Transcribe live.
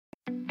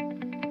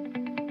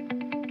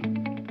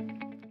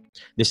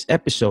This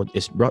episode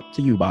is brought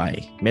to you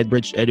by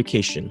MedBridge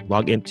Education.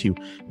 Log into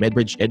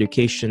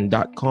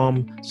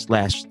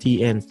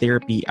medbridgeeducation.com/TN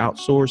Therapy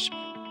Outsource.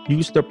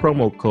 Use the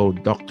promo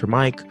code Dr.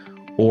 Mike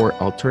or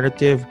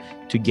alternative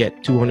to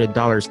get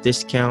 $200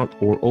 discount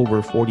or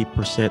over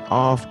 40%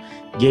 off.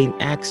 Gain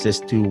access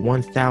to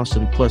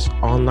 1,000 plus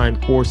online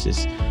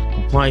courses,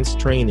 compliance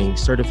training,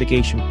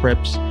 certification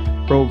preps,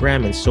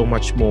 program, and so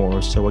much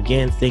more. So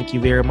again, thank you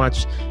very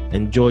much.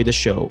 Enjoy the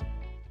show.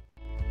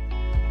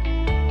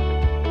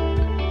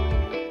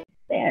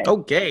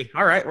 Okay.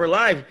 All right. We're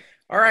live.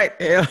 All right.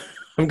 Yeah.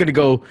 I'm going to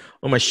go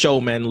on my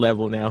showman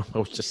level now. I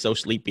was just so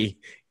sleepy.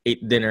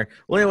 Ate dinner.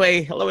 Well,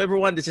 anyway, hello,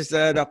 everyone. This is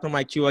Dr.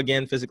 Mike Chu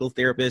again, physical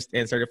therapist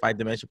and certified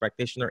dementia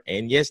practitioner.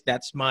 And yes,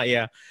 that's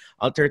my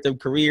alternative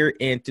career.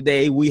 And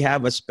today we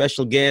have a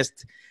special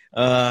guest.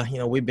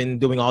 We've been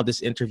doing all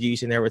these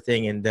interviews and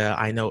everything. And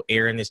I know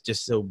Aaron is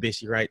just so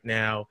busy right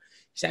now.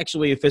 He's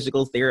actually a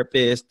physical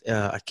therapist,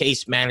 a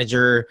case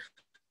manager,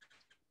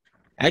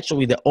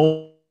 actually the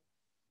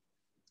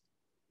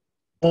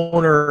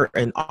owner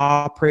and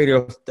operator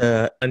of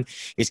and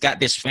he's got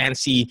this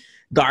fancy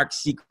dark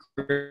secret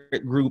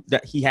group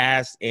that he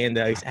has, and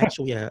he's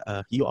actually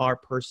a PR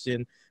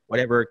person,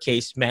 whatever,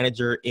 case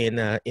manager in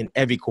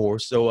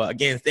EviCore. So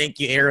again, thank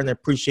you, Aaron. I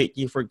appreciate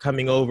you for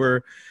coming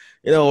over.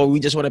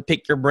 We just want to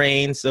pick your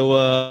brain.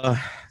 So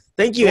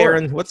thank you,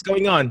 Aaron. What's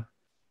going on?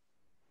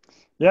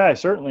 Yeah,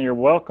 certainly. You're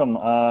welcome.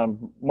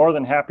 More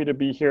than happy to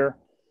be here.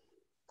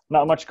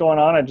 Not much going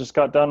on. I just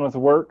got done with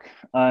work,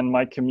 and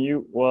my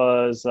commute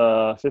was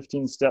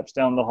 15 steps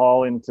down the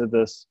hall into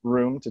this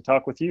room to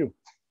talk with you.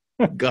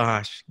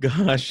 Gosh.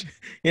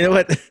 You know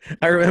what?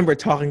 I remember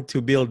talking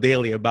to Bill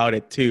Daly about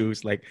it too.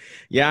 It's like,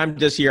 yeah, I'm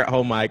just here at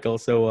home, Michael.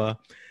 So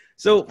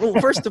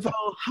first of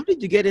all, how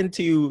did you get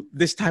into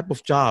this type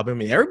of job? I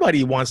mean,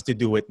 everybody wants to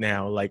do it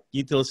now, like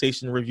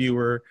utilization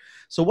reviewer.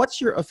 So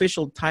what's your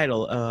official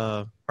title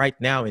right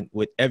now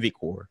with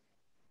EviCore?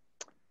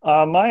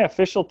 My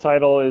official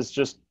title is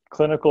just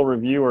clinical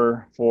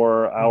reviewer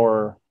for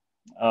our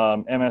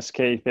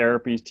MSK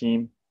therapy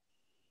team.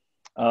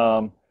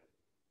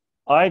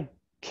 I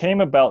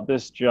came about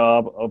this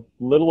job a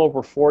little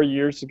over 4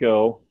 years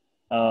ago.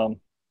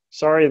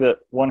 Sorry that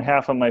one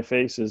half of my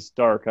face is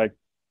dark.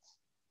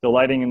 The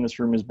lighting in this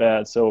room is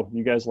bad, so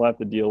you guys will have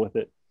to deal with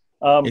it.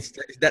 Is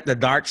that the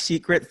dark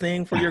secret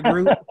thing for your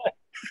group?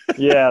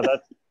 Yeah,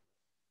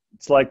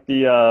 it's like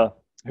the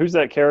who's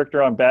that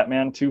character on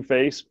Batman?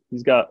 Two-Face.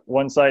 He's got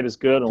one side is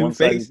good and one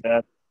side is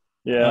bad.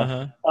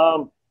 Yeah.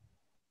 Uh-huh.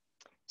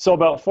 So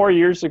about 4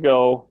 years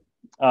ago,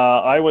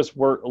 a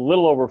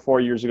little over 4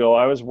 years ago,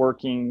 I was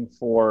working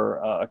for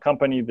a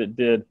company that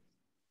did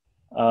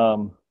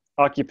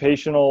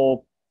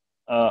occupational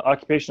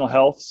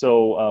health,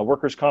 so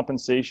workers'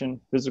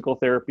 compensation, physical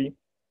therapy.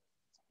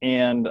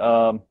 And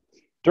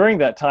during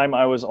that time,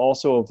 I was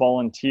also a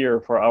volunteer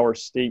for our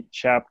state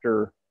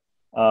chapter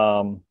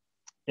in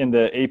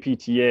the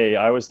APTA.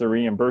 I was the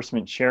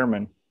reimbursement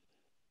chairman.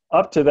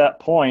 Up to that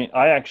point,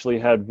 I actually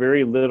had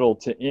very little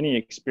to any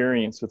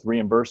experience with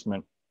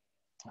reimbursement.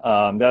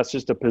 That's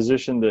just a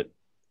position that,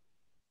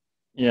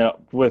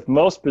 with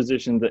most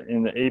positions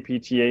in the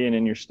APTA and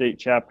in your state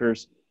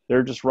chapters,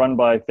 they're just run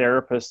by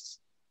therapists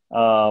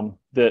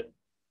that,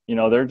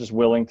 they're just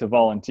willing to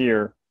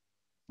volunteer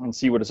and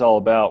see what it's all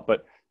about.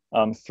 But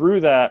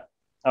through that,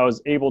 I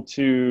was able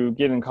to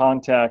get in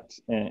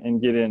contact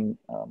and get in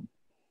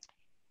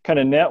kind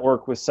of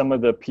network with some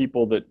of the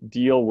people that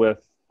deal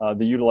with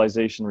the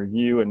utilization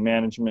review and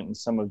management and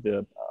some of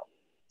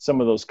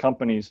those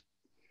companies.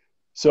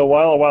 So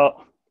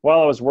while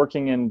I was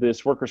working in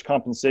this workers'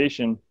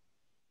 compensation,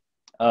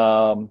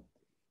 that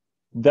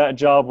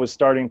job was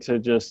starting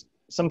to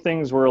some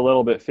things were a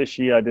little bit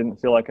fishy. I didn't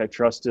feel like I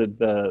trusted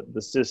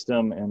the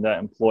system and that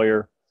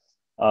employer.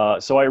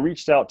 So I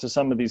reached out to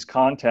some of these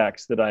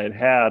contacts that I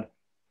had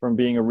from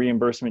being a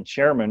reimbursement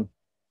chairman,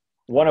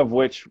 one of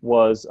which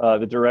was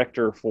the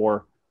director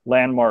for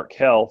Landmark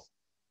Health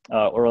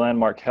or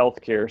Landmark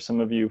Healthcare. Some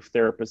of you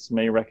therapists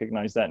may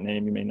recognize that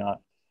name, you may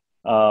not.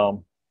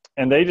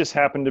 And they just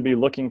happened to be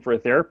looking for a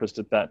therapist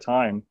at that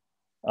time.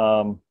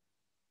 So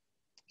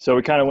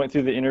we kind of went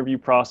through the interview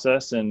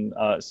process, and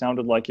it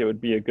sounded like it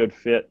would be a good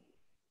fit.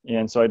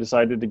 And so I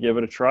decided to give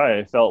it a try.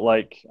 I felt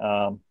like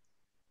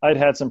I'd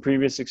had some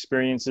previous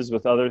experiences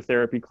with other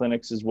therapy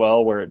clinics as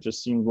well, where it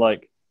just seemed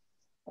like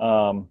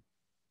I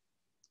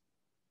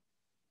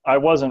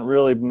wasn't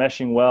really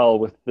meshing well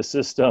with the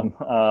system.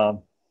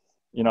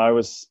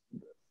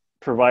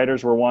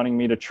 Providers were wanting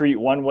me to treat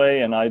one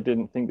way, and I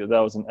didn't think that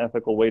was an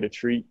ethical way to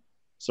treat.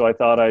 So I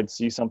thought I'd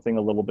see something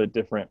a little bit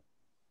different.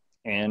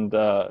 And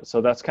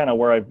so that's kind of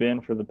where I've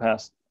been for the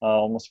past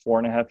almost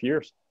 4.5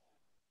 years.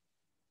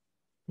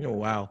 Oh,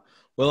 wow.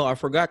 Well, I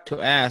forgot to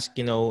ask,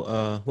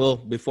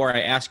 before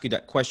I ask you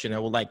that question, I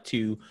would like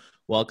to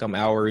welcome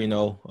our,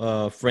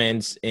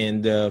 friends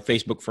and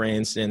Facebook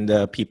friends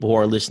and people who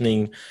are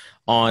listening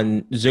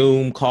on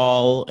Zoom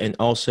call and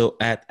also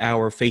at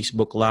our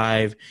Facebook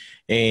Live.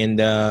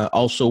 And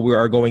also, we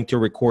are going to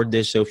record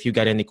this. So if you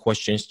got any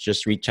questions,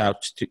 just reach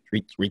out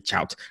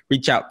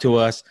to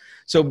us.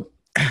 So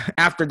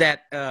after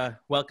that,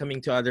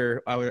 welcoming to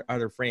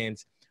other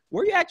friends.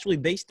 Where are you actually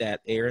based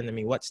at, Aaron? I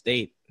mean, what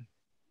state?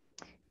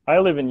 I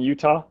live in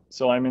Utah,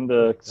 so I'm in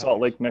the Salt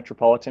Lake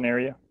metropolitan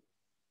area.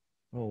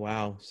 Oh,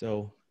 wow.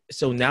 So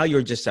now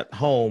you're just at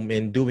home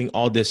and doing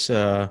all this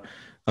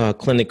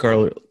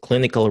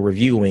clinical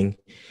reviewing.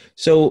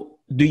 So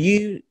do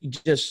you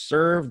just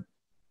serve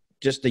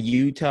just the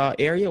Utah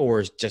area,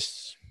 or is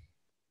just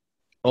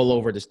all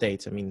over the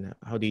states? I mean,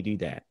 how do you do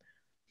that?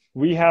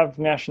 We have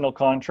national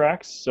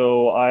contracts,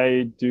 so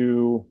I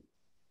do.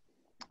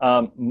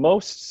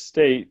 Most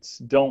states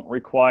don't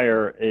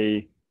require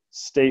a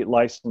state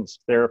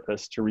licensed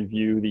therapist to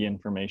review the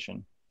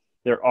information.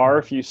 There are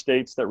a few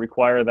states that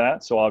require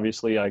that, so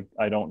obviously I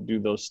don't do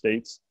those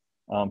states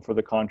for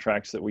the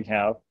contracts that we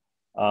have.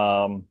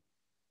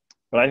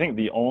 But I think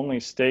the only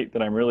state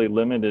that I'm really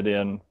limited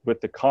in with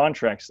the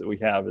contracts that we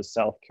have is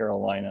South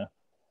Carolina.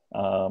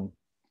 So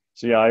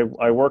yeah,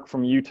 I work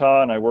from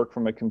Utah and I work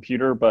from a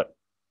computer, but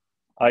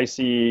I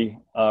see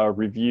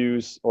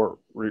reviews or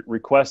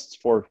requests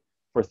for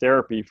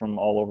therapy from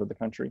all over the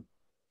country.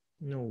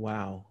 Oh,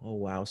 wow. Oh,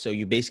 wow. So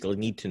you basically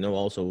need to know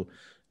also,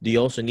 do you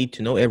also need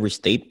to know every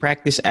state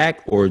practice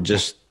act, or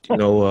just,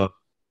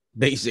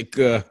 basic,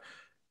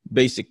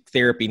 basic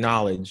therapy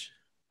knowledge?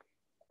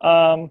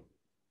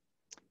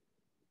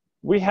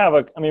 We have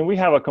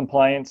a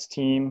compliance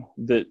team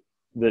that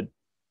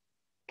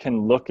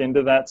can look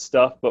into that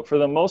stuff, but for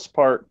the most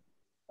part,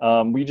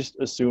 we just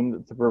assume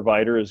that the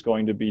provider is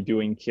going to be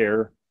doing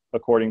care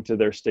according to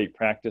their state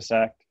practice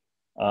act.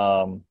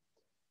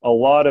 A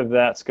lot of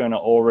that's going to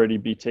already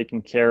be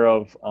taken care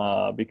of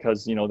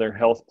because their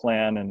health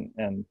plan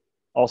and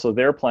also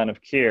their plan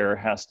of care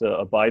has to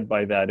abide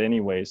by that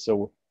anyway.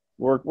 So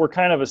we're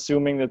kind of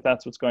assuming that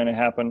that's what's going to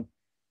happen.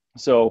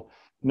 So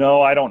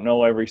no, I don't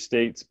know every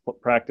state's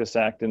practice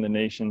act in the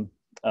nation,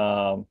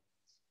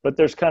 but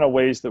there's kind of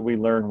ways that we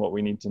learn what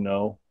we need to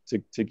know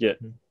to get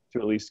to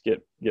at least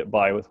get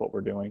by with what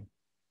we're doing.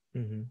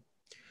 Mm-hmm.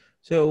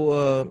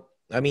 So,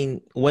 I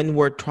mean, when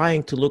we're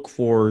trying to look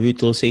for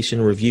utilization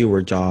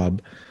reviewer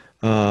job,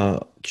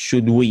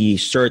 should we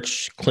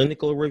search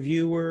clinical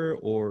reviewer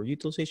or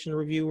utilization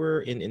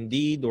reviewer in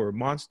Indeed or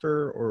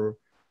Monster, or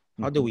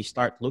how do we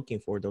start looking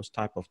for those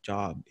type of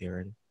job,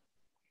 Aaron?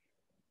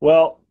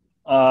 Well,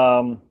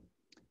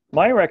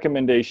 my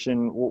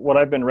recommendation, what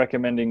I've been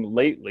recommending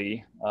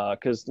lately,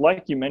 because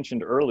like you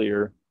mentioned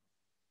earlier,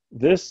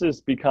 this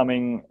is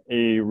becoming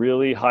a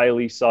really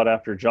highly sought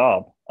after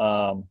job.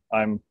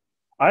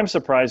 I'm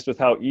surprised with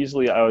how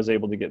easily I was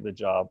able to get the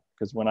job,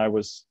 because when I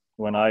was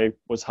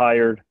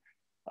hired,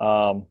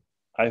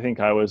 I think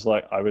I was,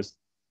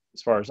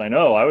 as far as I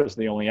know, I was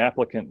the only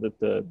applicant that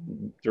the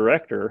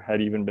director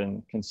had even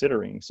been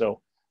considering.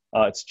 So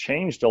it's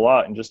changed a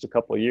lot in just a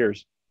couple of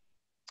years.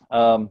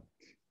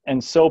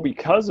 And so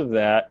because of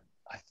that,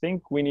 I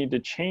think we need to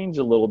change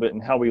a little bit in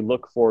how we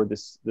look for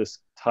this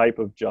type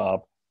of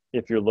job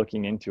if you're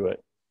looking into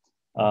it.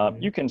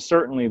 You can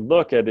certainly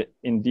look at it,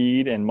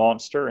 Indeed and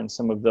Monster and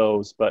some of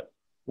those, but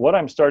what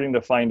I'm starting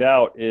to find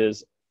out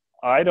is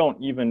I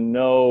don't even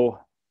know,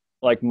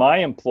 like my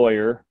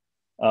employer,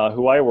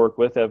 who I work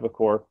with,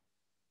 Evacor,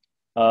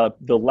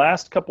 the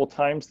last couple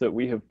times that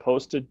we have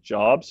posted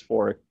jobs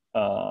for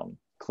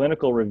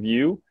clinical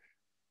review,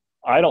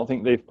 I don't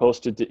think they've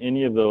posted to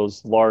any of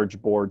those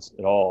large boards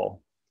at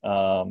all,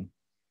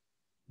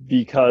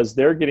 because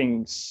they're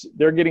getting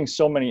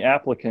so many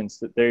applicants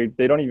that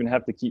they don't even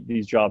have to keep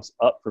these jobs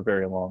up for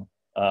very long.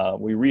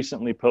 We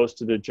recently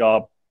posted a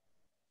job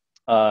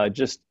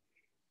just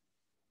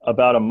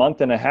about a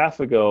month and a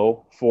half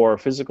ago for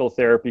physical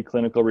therapy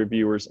clinical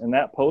reviewers, and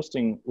that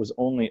posting was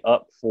only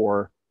up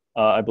for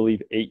I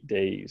believe 8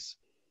 days.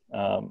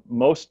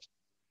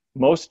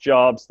 Most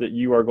jobs that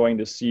you are going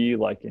to see,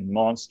 like in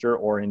Monster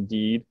or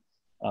Indeed,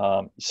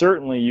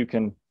 certainly you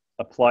can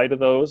apply to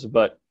those,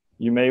 but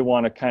you may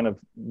want to kind of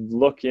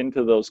look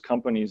into those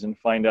companies and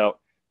find out,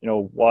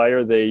 why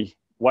are they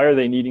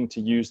needing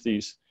to use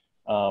these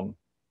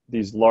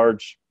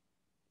large,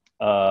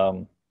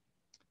 what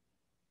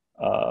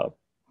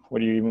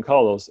do you even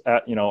call those?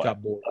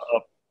 Job boards.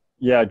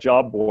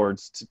 Job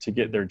boards to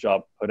get their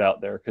job put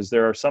out there, because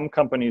there are some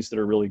companies that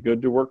are really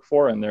good to work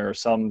for, and there are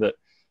some that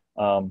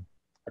are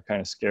kind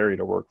of scary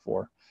to work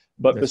for.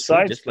 But That's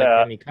besides true, just that,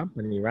 like any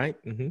company, right?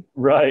 Mm-hmm.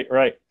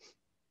 Right.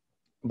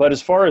 But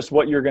as far as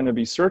what you're going to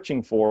be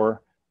searching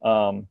for,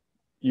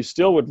 you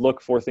still would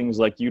look for things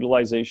like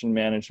utilization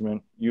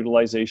management,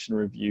 utilization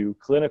review,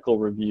 clinical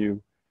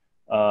review,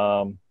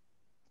 and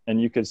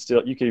you could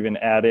even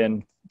add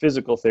in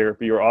physical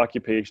therapy or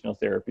occupational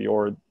therapy,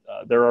 or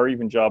there are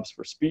even jobs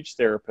for speech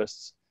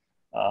therapists.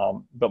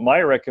 But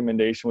my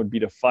recommendation would be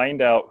to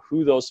find out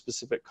who those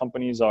specific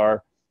companies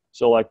are.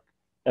 So like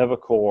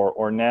Evacor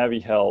or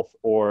Navi Health,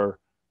 or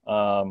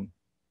I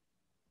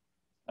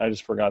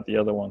just forgot the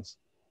other ones.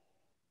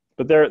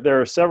 But there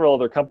are several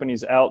other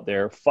companies out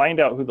there. Find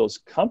out who those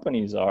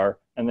companies are,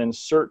 and then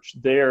search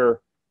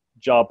their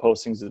job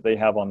postings that they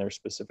have on their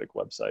specific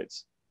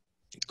websites.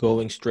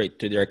 Going straight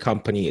to their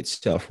company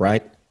itself,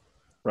 right?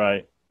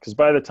 Right. Because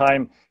by the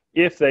time,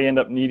 if they end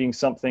up needing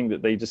something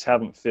that they just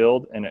haven't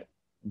filled and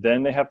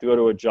then they have to go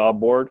to a job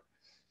board,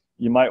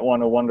 you might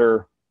want to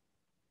wonder,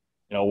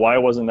 why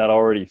wasn't that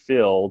already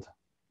filled?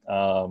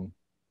 So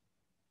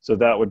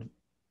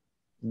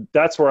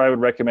that's where I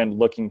would recommend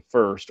looking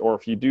first. Or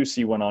if you do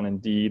see one on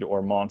Indeed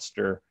or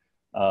Monster,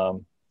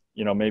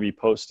 maybe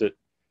post it,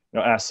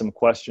 ask some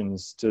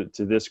questions to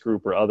this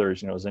group or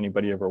others. Has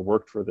anybody ever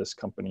worked for this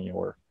company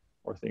or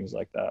things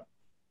like that?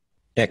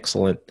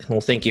 Excellent.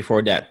 Well, thank you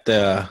for that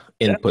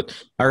input. Yeah.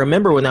 I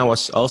remember when I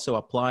was also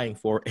applying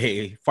for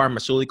a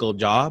pharmaceutical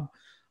job,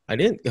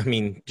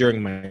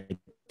 during my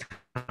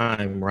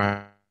time,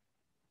 right?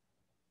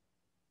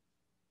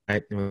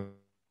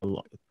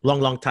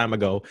 Long time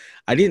ago,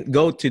 I didn't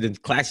go to the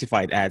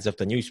classified ads of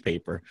the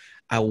newspaper.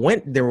 I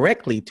went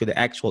directly to the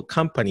actual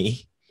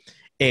company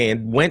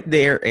and went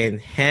there and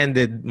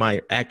handed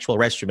my actual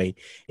resume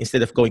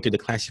instead of going to the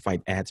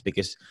classified ads,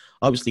 because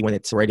obviously when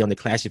it's already on the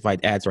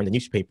classified ads or in the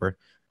newspaper,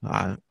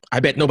 I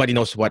bet nobody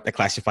knows what the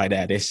classified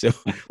ad is. So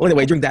well,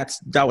 anyway,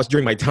 that was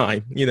during my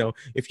time.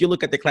 If you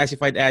look at the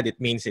classified ad, it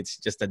means it's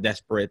just a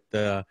desperate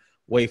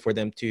way for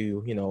them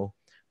to,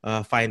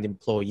 find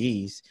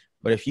employees.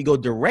 But if you go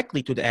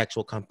directly to the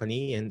actual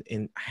company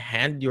and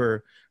hand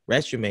your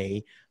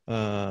resume,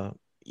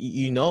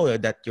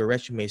 that your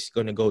resume is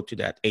going to go to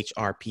that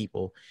HR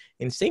people.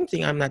 And same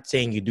thing, I'm not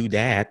saying you do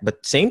that,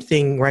 but same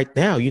thing right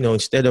now,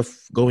 instead of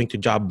going to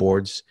job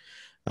boards,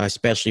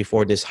 especially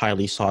for this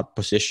highly sought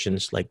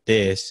positions like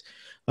this,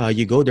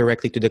 you go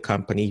directly to the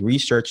company,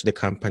 research the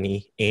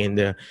company,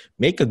 and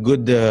make a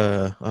good,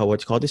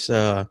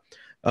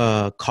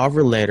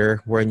 cover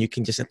letter where you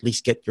can just at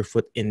least get your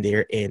foot in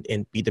there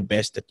and be the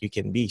best that you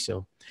can be.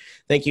 So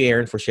thank you,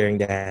 Aaron, for sharing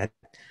that.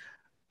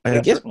 I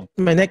guess certainly.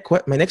 My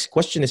next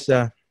question is,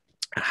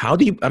 how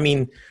do you,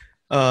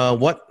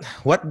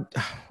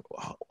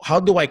 how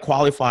do I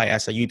qualify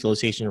as a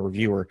utilization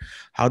reviewer?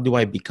 How do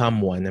I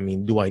become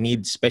one? Do I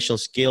need special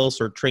skills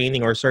or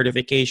training or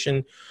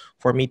certification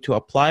for me to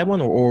apply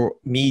one, or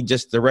me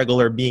just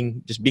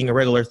being a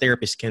regular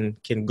therapist can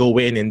go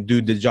in and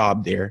do the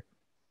job there?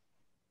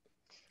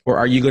 Or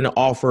are you going to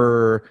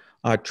offer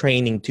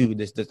training too?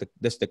 Does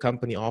the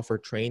company offer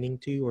training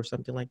too, or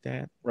something like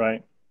that?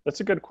 Right. That's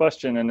a good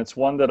question, and it's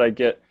one that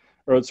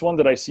it's one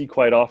that I see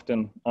quite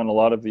often on a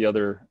lot of the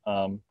other,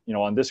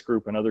 on this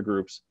group and other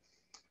groups.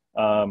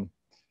 To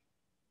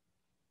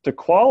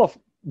qualify,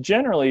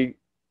 generally,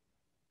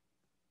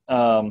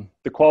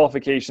 the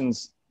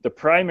qualifications, the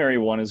primary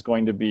one is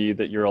going to be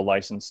that you're a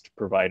licensed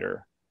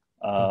provider.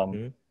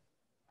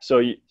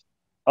 So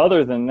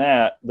other than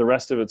that, the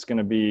rest of it's going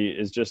to be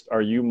just,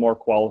 are you more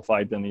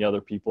qualified than the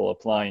other people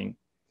applying?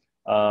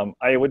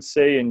 I would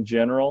say in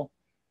general,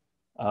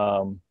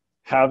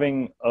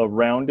 having a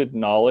rounded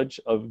knowledge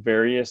of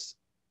various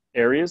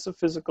areas of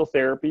physical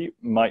therapy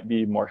might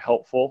be more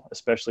helpful,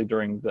 especially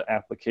during the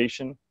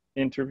application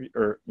interview,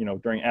 or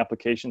during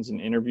applications and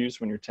interviews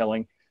when you're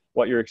telling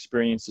what your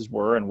experiences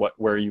were and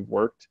where you've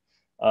worked.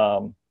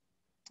 The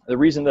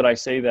reason that I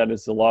say that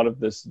is a lot of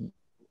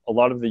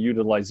the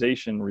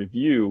utilization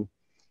review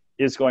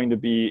is going to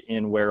be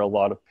in where a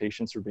lot of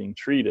patients are being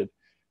treated.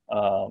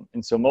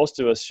 And so most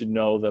of us should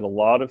know that a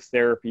lot of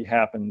therapy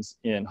happens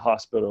in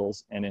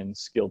hospitals and in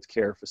skilled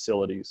care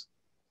facilities.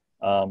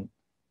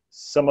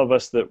 Some of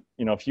us that,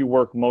 if you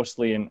work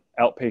mostly in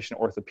outpatient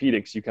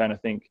orthopedics, you kind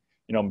of think,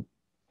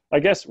 I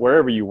guess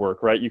wherever you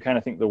work, right, you kind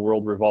of think the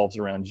world revolves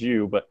around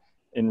you, but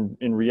in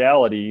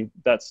reality,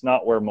 that's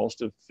not where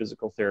most of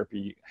physical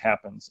therapy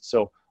happens.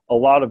 So a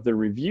lot of the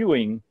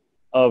reviewing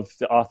of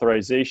the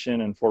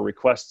authorization and for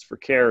requests for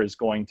care is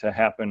going to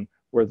happen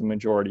where the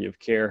majority of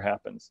care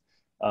happens.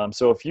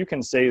 So if you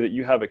can say that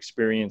you have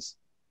experience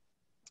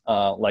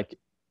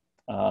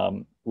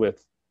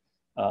with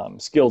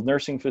skilled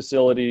nursing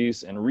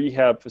facilities and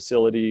rehab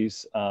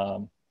facilities,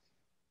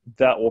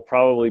 that will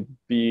probably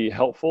be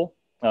helpful,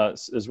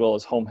 as well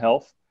as home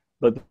health.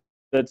 But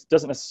that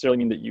doesn't necessarily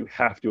mean that you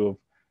have to have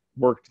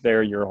worked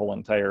there your whole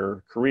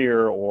entire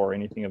career or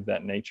anything of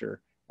that nature.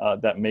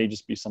 That may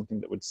just be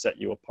something that would set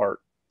you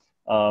apart.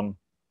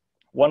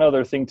 One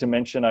other thing to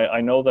mention,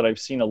 I know that I've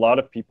seen a lot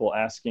of people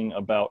asking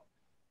about,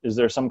 is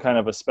there some kind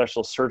of a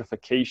special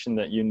certification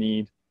that you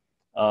need?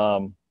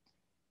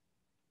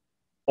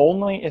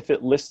 Only if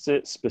it lists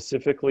it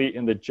specifically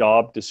in the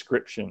job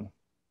description.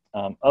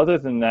 Other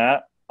than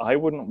that, I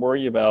wouldn't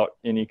worry about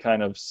any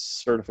kind of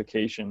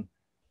certification.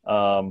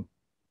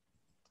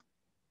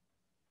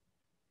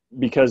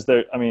 Because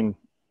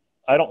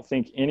I don't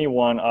think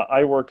anyone,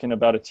 I work in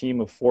about a team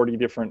of 40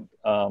 different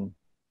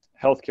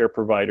healthcare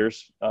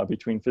providers,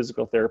 between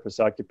physical therapists,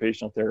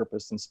 occupational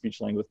therapists, and speech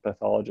language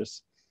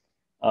pathologists.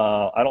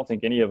 I don't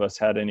think any of us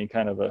had any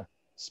kind of a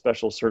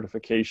special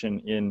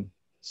certification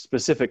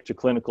specific to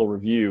clinical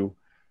review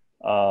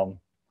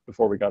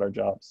before we got our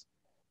jobs.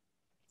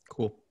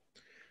 Cool.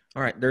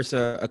 All right, there's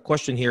a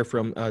question here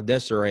from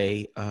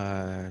Desiree.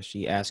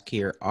 She asked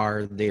here,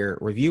 are there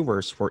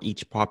reviewers for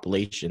each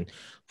population?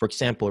 For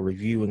example,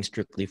 reviewing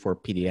strictly for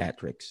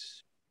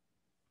pediatrics?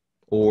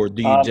 Or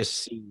do you Um,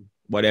 just see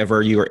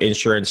whatever your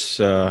insurance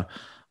uh,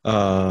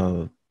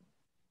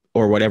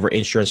 or whatever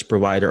insurance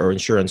provider or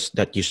insurance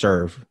that you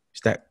serve?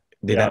 Did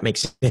yeah. that make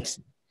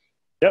sense?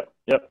 Yep.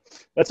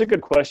 That's a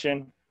good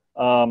question.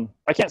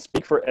 I can't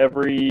speak for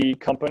every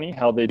company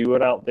how they do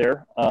it out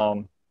there.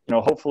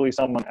 Hopefully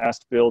someone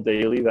asked Bill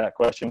Daly that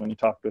question when you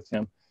talked with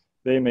him.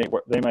 They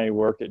may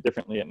work it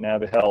differently at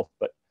NaviHealth,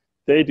 but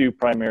they do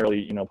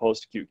primarily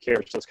post-acute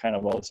care, so it's kind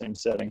of all the same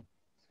setting.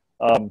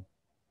 Um,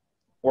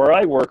 where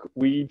I work,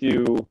 we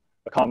do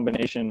a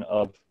combination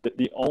of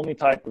the only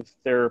type of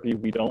therapy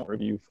we don't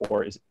review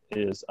for is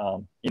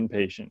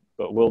inpatient,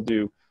 but we'll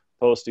do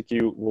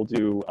post-acute, we'll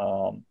do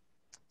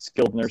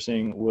skilled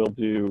nursing, we'll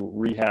do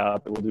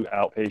rehab, we'll do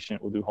outpatient,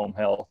 we'll do home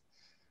health.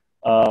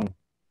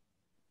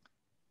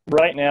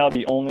 Right now,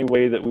 the only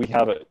way that we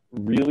have it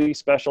really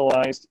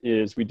specialized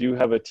is we do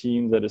have a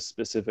team that is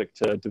specific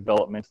to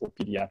developmental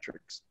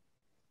pediatrics.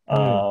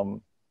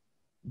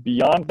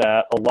 Beyond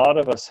that, a lot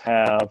of us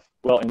have,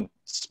 well, in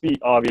speech,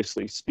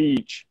 obviously,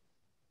 speech,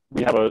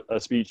 we have a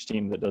speech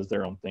team that does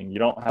their own thing. You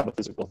don't have a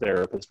physical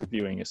therapist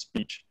reviewing a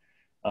speech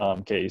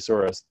case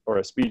or a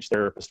speech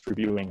therapist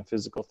reviewing a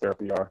physical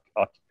therapy or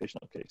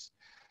occupational case.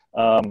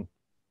 But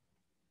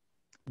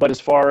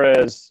as far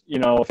as,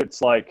 if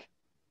it's like,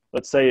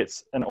 let's say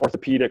it's an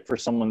orthopedic for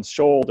someone's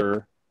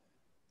shoulder,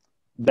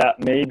 that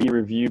may be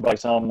reviewed by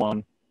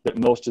someone that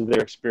most of their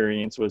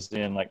experience was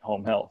in like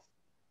home health.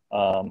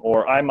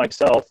 Or I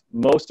myself,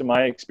 most of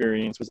my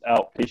experience was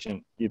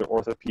outpatient, either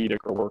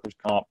orthopedic or workers'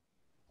 comp.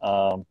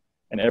 And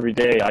every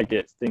day I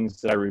get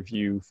things that I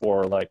review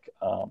for like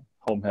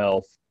home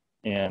health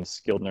and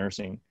skilled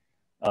nursing.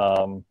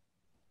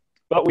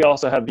 But we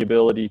also have the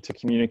ability to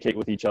communicate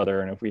with each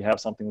other. And if we have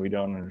something we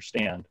don't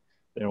understand,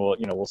 then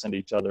we'll send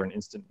each other an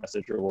instant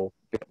message, or we'll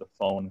pick up the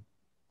phone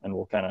and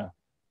we'll kind of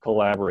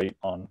collaborate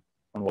on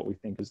what we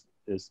think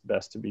is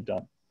best to be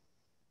done.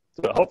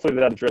 So hopefully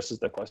that addresses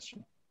the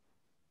question.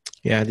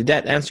 Yeah, did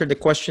that answer the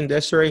question,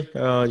 Desiree?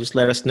 Just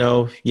let us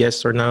know,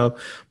 yes or no.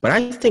 But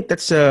I think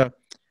that's a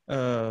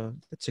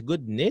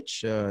good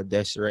niche,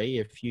 Desiree.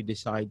 If you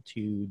decide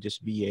to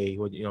just be a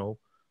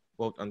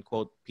quote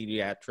unquote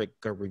pediatric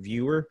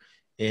reviewer,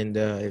 and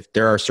if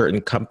there are certain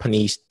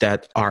companies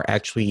that are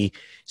actually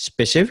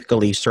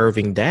specifically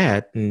serving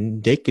that,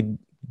 and they could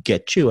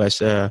get you as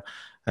the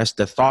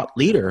thought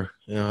leader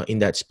in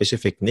that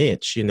specific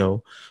niche,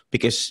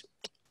 because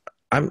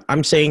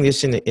I'm saying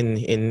this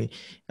in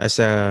as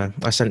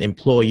an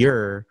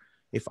employer.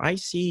 If I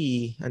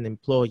see an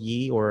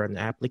employee or an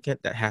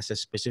applicant that has a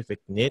specific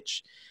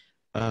niche,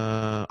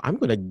 I'm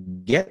gonna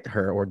get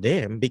her or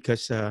them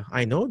because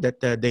I know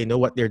that they know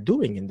what they're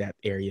doing in that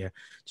area.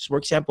 Just for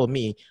example,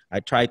 me, I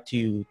try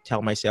to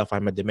tell myself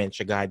I'm a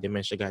dementia guy,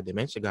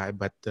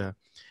 but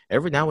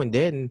every now and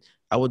then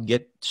I would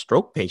get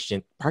stroke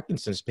patient,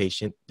 Parkinson's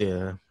patient,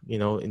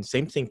 and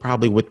same thing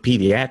probably with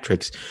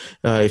pediatrics.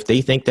 If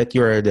they think that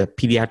you're the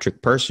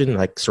pediatric person,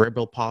 like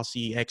cerebral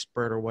palsy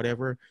expert or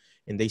whatever,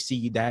 and they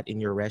see that in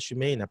your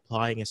resume and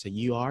applying as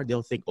a UR,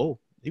 they'll think, oh,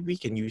 maybe we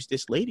can use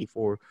this lady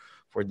for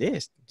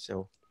this.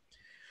 So,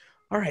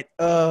 all right.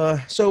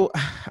 So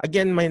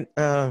again, my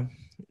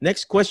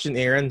next question,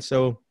 Aaron.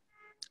 So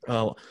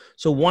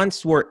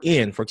once we're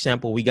in, for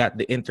example, we got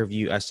the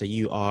interview as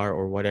a UR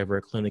or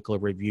whatever, clinical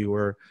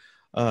reviewer.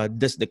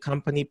 Does the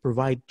company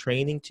provide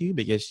training too?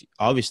 Because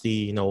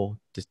obviously, the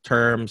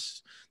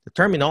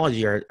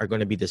terminology are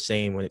going to be the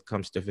same when it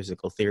comes to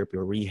physical therapy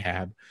or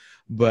rehab.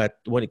 But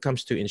when it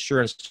comes to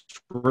insurance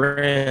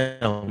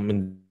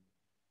realm,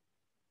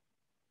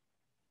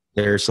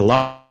 there's a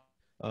lot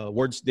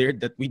words there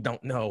that we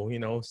don't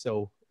know.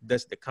 So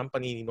does the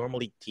company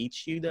normally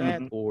teach you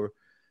that, or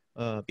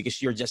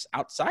because you're just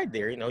outside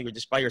there, you're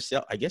just by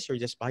yourself? I guess you're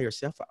just by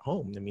yourself at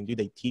home. I mean, do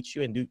they teach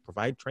you and do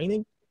provide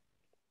training?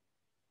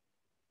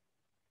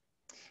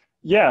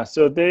 Yeah,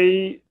 so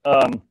the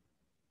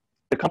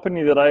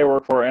company that I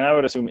work for, and I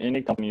would assume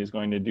any company is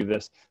going to do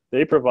this,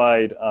 they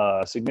provide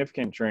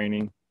significant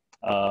training.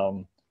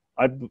 When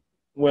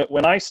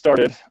I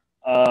started,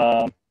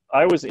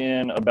 I was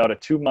in about a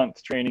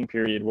 2-month training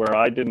period where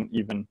I didn't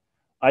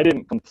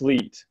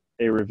complete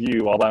a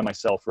review all by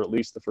myself for at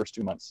least the first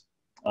 2 months.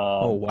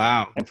 Oh,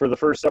 wow. And for the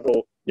first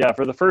several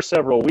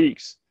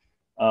weeks,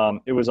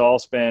 it was all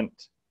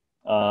spent,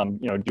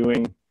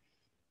 doing,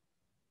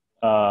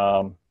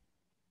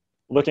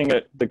 looking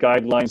at the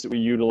guidelines that we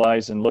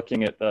utilize and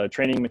looking at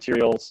training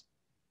materials,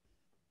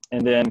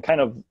 and then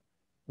kind of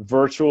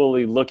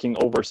virtually looking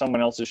over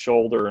someone else's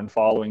shoulder and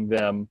following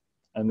them,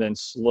 and then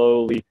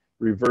slowly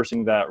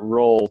reversing that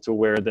role to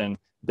where then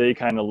they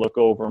kind of look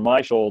over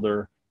my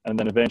shoulder, and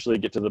then eventually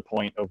get to the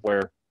point of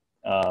where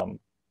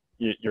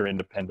you're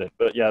independent.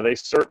 But yeah, they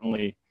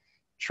certainly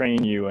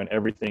train you in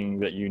everything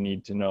that you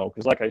need to know.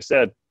 Because like I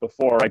said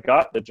before I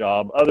got the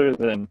job, other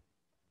than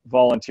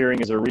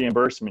volunteering as a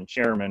reimbursement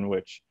chairman,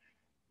 which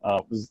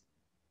was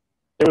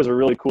it was a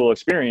really cool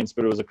experience,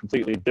 but it was a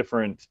completely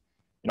different,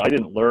 I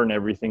didn't learn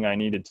everything I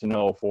needed to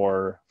know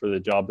for the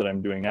job that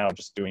I'm doing now,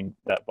 just doing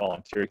that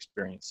volunteer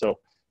experience. So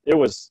it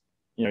was,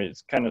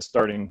 it's kind of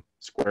starting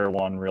square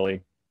one,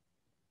 really.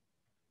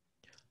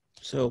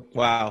 So,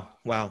 wow.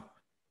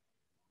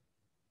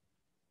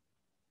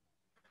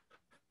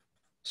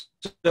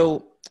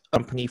 So,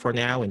 company for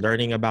now and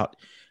learning about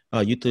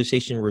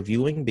utilization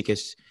reviewing,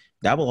 because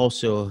that will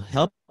also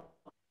help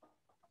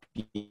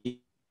you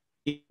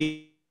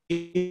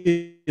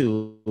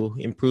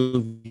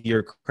improve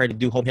your credit.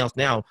 Do home health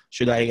now.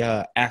 Should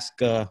I ask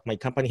my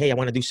company, hey, I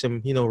want to do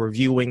some,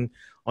 reviewing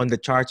on the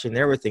charts and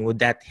everything? Would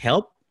that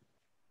help?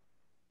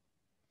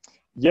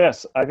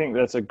 Yes, I think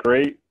that's a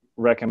great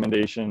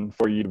recommendation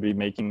for you to be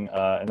making.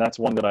 And that's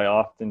one that I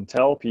often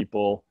tell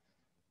people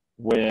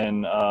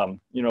when,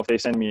 if they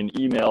send me an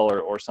email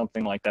or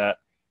something like that,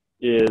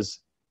 is,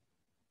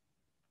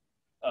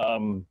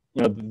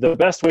 the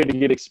best way to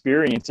get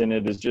experience in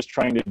it is just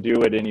trying to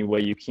do it any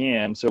way you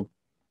can. So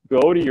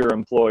go to your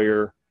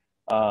employer.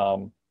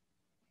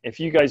 If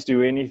you guys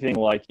do anything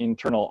like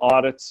internal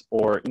audits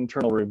or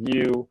internal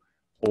review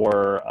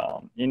or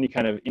any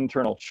kind of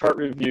internal chart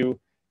review,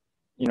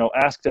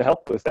 ask to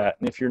help with that.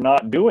 And if you're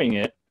not doing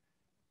it,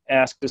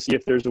 ask to see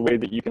if there's a way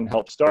that you can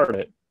help start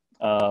it.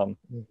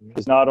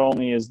 Because not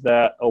only is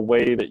that a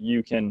way that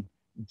you can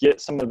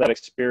get some of that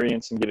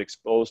experience and get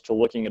exposed to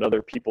looking at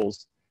other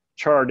people's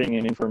charting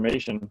and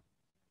information,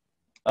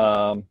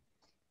 but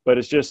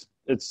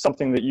it's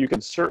something that you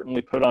can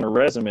certainly put on a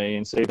resume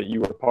and say that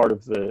you were part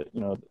of the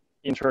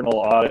internal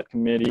audit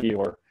committee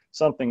or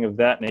something of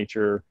that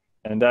nature.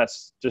 And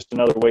that's just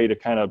another way to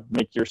kind of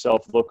make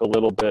yourself look a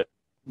little bit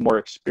more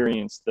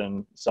experienced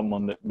than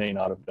someone that may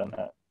not have done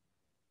that.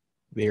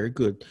 Very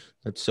good.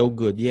 That's so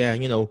good. Yeah,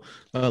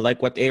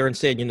 like what Aaron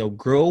said,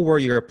 grow where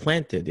you're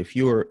planted. If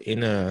you're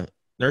in a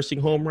nursing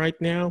home right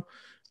now,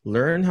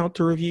 learn how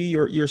to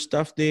review your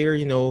stuff there.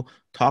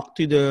 Talk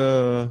to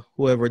the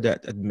whoever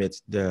that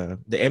admits the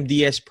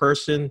MDS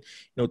person.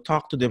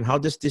 Talk to them. How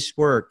does this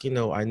work?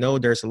 I know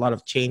there's a lot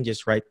of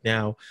changes right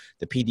now,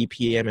 the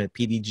PDPM and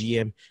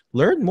PDGM.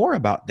 Learn more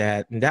about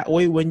that, and that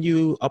way when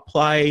you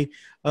apply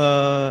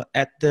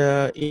at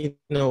the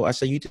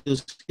as a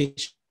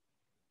utilization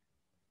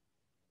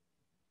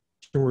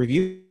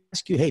review,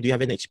 ask you, hey, do you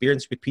have any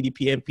experience with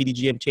PDPM,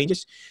 PDGM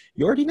changes?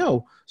 You already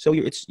know. So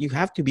you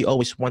have to be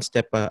always one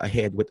step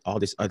ahead with all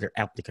these other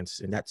applicants,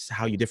 and that's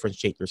how you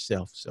differentiate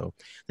yourself. So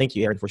thank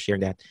you, Aaron, for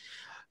sharing that.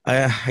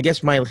 I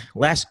guess my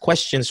last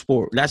question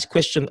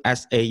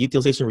as a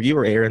utilization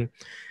reviewer, Aaron,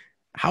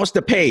 how's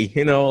the pay?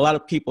 A lot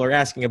of people are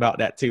asking about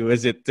that too.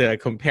 Is it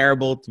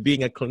comparable to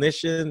being a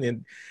clinician?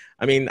 And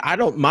I mean, I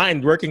don't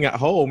mind working at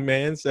home,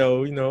 man.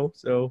 So,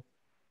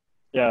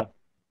 yeah.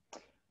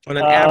 On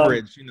an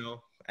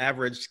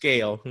average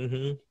scale.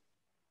 Mm-hmm.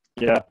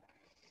 Yeah.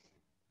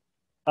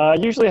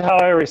 Usually how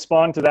I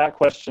respond to that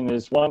question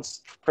is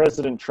once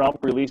President Trump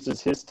releases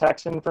his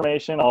tax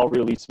information, I'll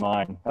release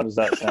mine. How does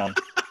that sound?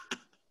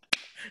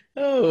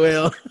 Oh,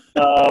 well,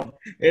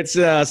 it's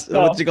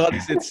what you call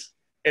this?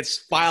 It's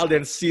filed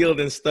and sealed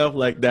and stuff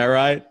like that,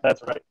 right?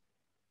 That's right.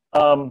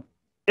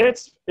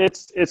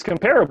 It's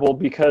comparable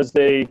because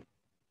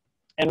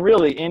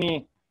really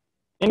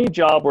any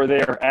job where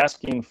they are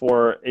asking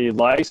for a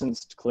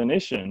licensed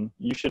clinician,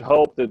 you should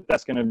hope that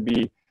that's going to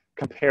be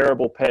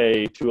comparable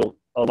pay to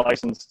a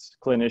licensed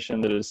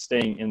clinician that is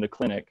staying in the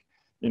clinic,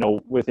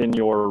 within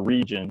your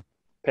region.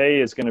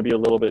 Pay is going to be a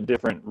little bit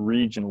different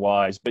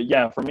region-wise. But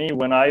yeah, for me,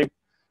 when I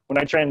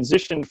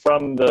transitioned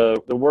from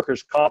the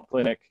workers' comp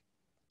clinic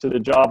to the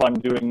job I'm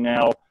doing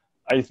now,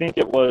 I think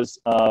it was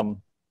a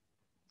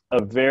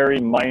very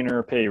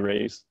minor pay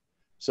raise.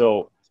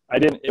 So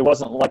it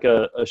wasn't like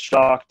a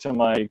shock to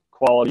my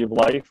quality of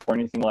life or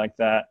anything like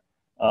that.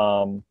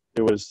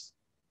 It was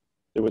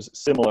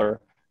similar.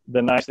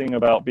 The nice thing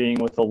about being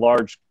with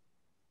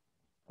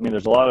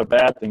there's a lot of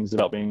bad things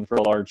about being for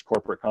a large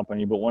corporate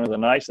company, but one of the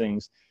nice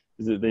things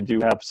is that they do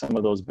have some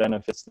of those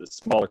benefits that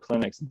smaller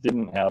clinics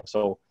didn't have.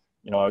 So,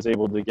 I was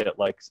able to get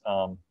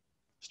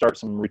start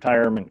some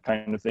retirement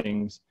kind of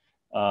things,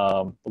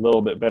 a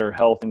little bit better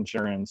health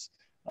insurance,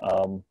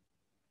 a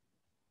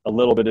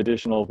little bit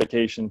additional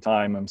vacation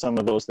time, and some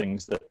of those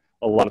things that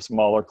a lot of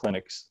smaller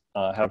clinics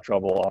have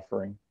trouble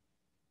offering.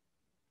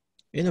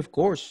 And of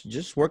course,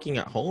 just working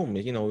at home,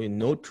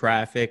 no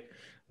traffic,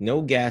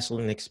 no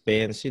gasoline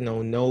expense,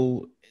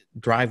 no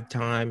drive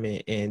time,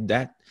 and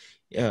that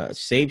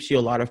saves you a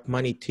lot of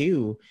money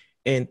too.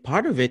 And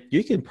part of it,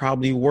 you can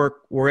probably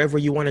work wherever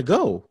you want to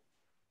go.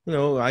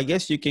 I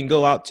guess you can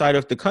go outside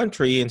of the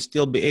country and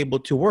still be able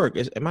to work.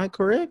 Am I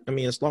correct? I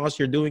mean, as long as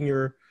you're doing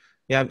you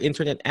have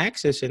internet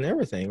access and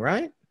everything,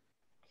 right?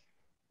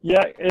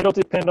 Yeah, it'll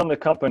depend on the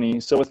company.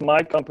 So with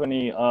my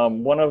company,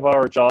 one of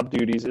our job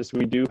duties is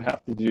we do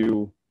have to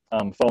do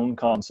phone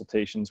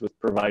consultations with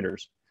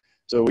providers.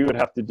 So we would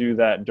have to do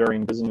that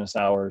during business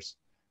hours.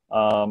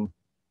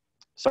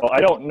 So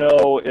I don't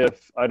know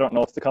if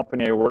the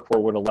company I work for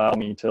would allow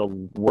me to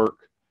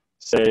work,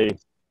 say,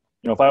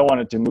 if I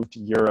wanted to move to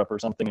Europe or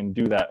something and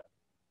do that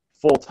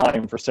full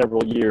time for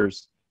several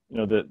years,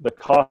 the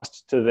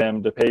cost to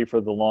them to pay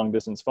for the long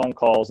distance phone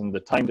calls and the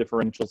time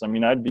differentials. I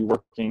mean, I'd be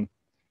working,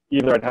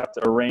 either I'd have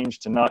to arrange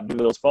to not do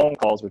those phone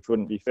calls, which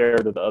wouldn't be fair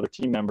to the other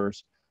team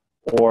members,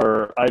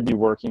 or I'd be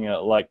working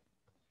at like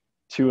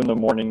 2 in the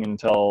morning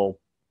until,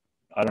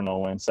 I don't know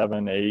when,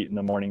 7, 8 in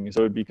the morning.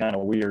 So it'd be kind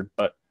of weird.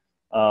 But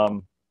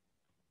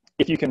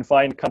if you can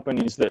find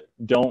companies that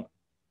don't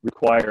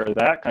require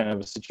that kind of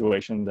a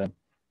situation, then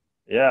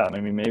yeah, I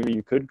mean, maybe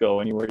you could go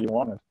anywhere you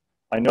wanted.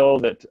 I know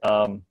that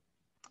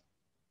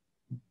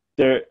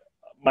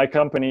my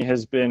company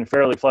has been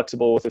fairly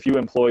flexible with a few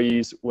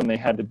employees when they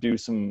had to do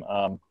some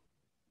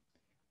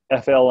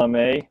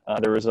FLMA.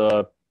 There was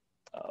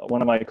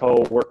one of my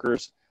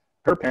co-workers,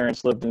 her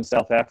parents lived in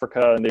South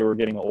Africa and they were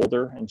getting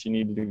older, and she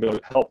needed to go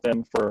help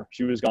them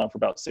she was gone for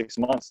about 6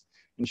 months,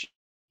 and she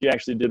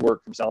actually did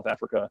work from South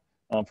Africa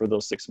for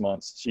those 6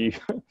 months.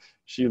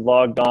 She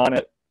logged on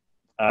at,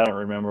 I don't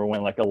remember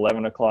when, like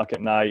 11 o'clock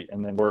at night,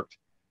 and then worked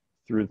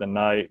through the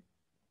night,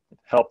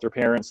 helped her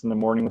parents in the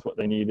morning with what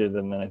they needed,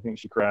 and then I think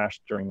she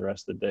crashed during the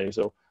rest of the day.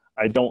 So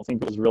I don't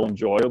think it was real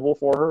enjoyable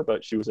for her,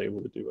 but she was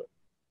able to do it.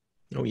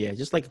 Oh yeah,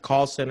 just like a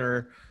call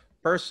center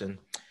person.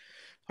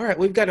 All right,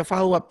 we've got a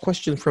follow-up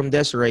question from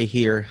Desiree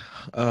here.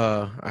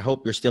 I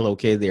hope you're still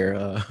okay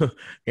there,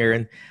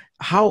 Aaron.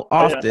 How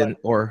often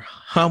or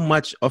how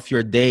much of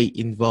your day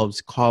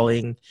involves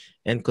calling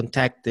and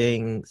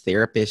contacting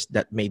therapists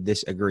that may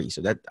disagree?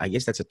 So that, I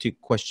guess that's a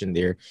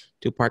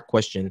two-part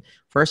question.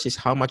 First is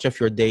how much of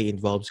your day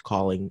involves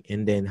calling,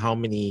 and then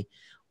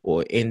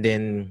and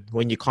then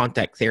when you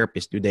contact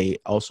therapists, do they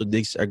also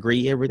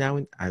disagree every now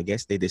and? I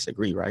guess they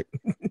disagree, right?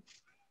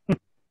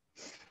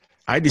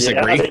 I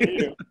disagree. Yeah, they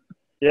do.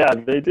 Yeah,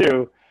 they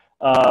do.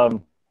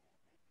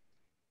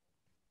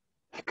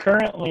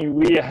 Currently,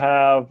 we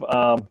have,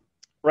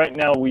 right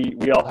now,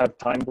 we all have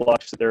time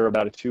blocks. They're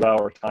about a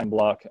 2-hour time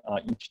block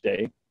each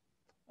day,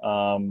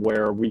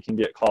 where we can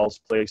get calls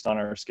placed on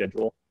our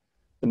schedule.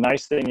 The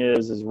nice thing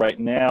is right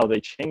now they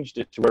changed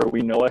it to where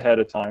we know ahead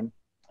of time,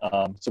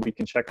 so we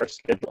can check our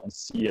schedule and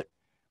see it.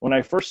 When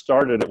I first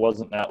started, it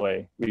wasn't that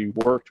way. We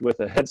worked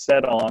with a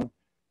headset on.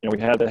 We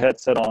had the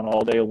headset on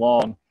all day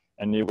long,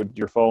 and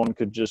your phone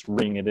could just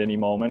ring at any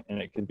moment,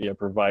 and it could be a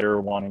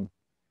provider wanting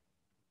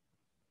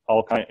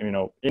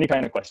any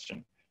kind of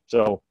question.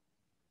 So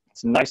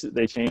it's nice that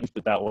they changed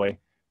it that way,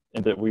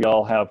 and that we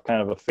all have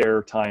kind of a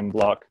fair time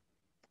block.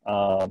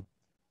 I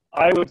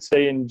would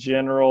say in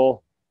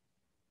general,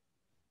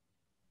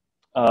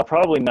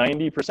 probably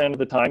 90% of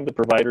the time the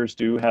providers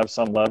do have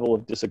some level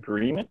of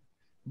disagreement,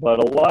 but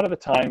a lot of the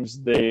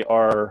times they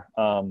are,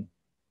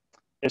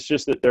 it's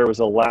just that there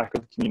was a lack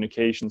of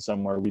communication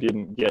somewhere. We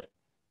didn't get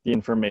the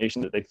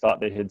information that they thought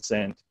they had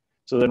sent.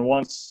 So then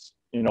once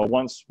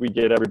we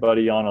get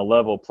everybody on a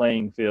level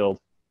playing field,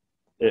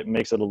 it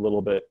makes it a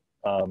little bit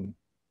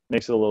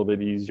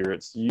easier.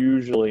 It's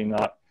usually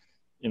not,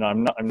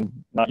 I'm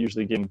not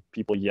usually getting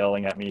people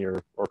yelling at me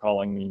or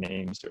calling me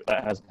names.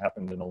 That hasn't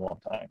happened in a long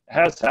time. It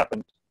has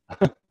happened,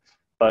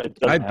 but it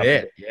doesn't happen.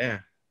 Bet, yeah.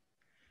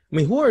 I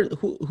mean,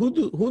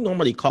 who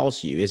normally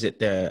calls you? Is it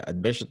the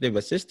administrative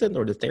assistant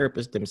or the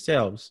therapist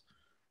themselves?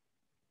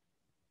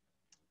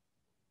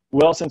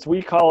 Well, since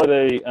we call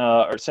it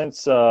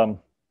since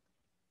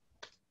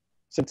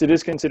it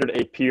is considered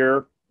a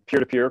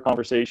peer-to-peer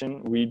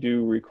conversation, we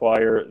do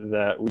require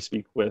that we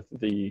speak with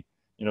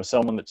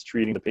someone that's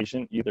treating the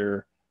patient,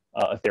 either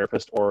a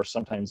therapist or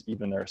sometimes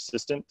even their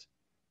assistant.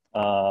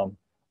 A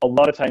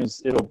lot of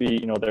times it'll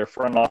be, their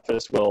front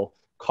office will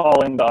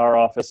call into our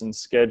office and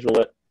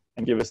schedule it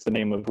and give us the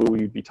name of who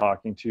we'd be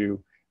talking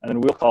to, and then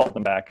we'll call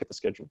them back at the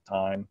scheduled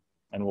time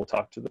and we'll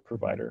talk to the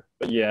provider.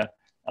 But yeah,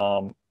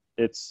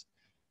 it's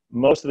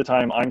most of the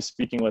time I'm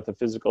speaking with a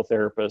physical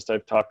therapist.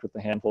 I've talked with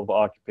a handful of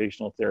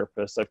occupational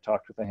therapists. I've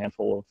talked with a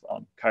handful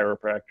of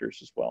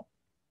chiropractors as well.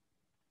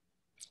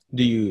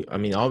 Do you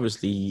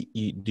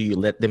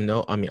let them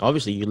know? I mean,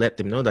 obviously you let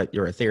them know that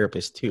you're a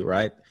therapist too,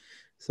 right?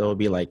 So it'll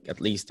be like,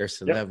 at least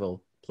there's a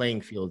level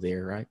playing field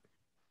there, right?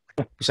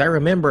 Because I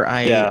remember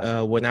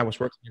when I was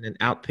working in an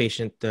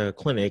outpatient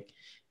clinic,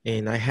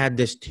 and I had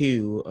this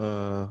too.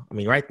 I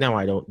mean, right now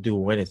I don't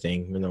do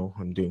anything,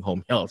 I'm doing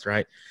home health,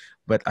 right?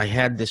 But I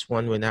had this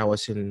one when I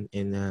was in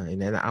an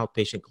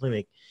outpatient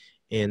clinic,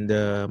 and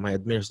my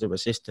administrative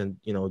assistant,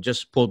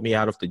 just pulled me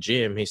out of the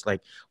gym. He's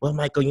like, "Well,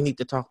 Michael, you need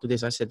to talk to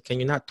this." I said, "Can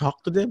you not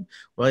talk to them?"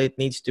 "Well, it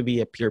needs to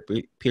be a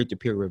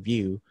peer-to-peer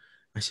review."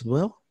 I said,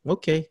 "Well,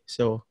 okay."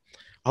 So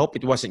I hope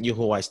it wasn't you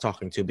who I was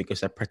talking to,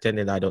 because I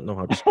pretended I don't know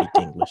how to speak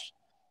English.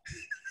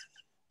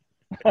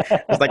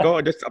 I was like,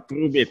 "Oh, just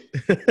approve it."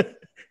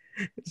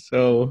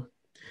 So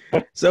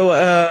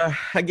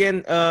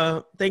again,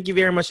 thank you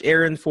very much,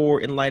 Aaron,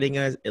 for enlightening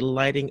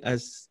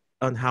us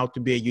on how to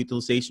be a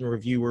utilization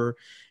reviewer.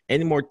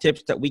 Any more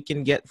tips that we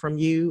can get from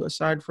you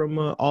aside from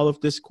all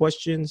of these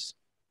questions?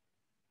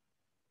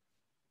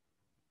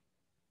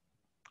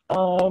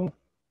 Well,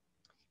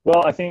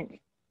 I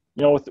think,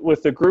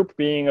 with the group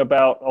being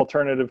about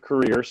alternative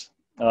careers,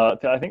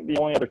 I think the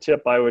only other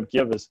tip I would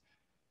give is,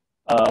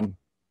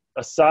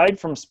 aside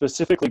from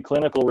specifically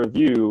clinical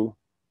review,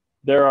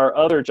 there are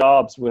other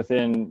jobs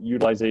within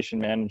utilization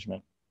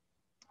management.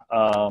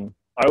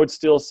 I would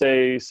still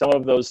say some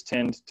of those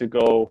tend to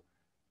go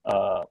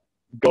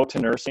to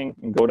nursing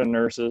and go to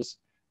nurses.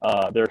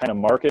 They're kind of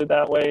marketed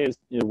that way, is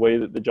the way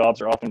that the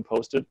jobs are often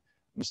posted.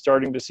 I'm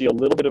starting to see a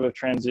little bit of a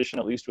transition,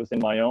 at least within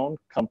my own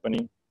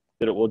company,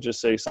 that it will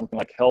just say something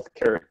like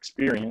healthcare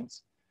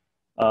experience.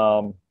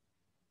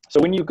 So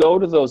when you go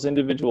to those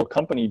individual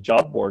company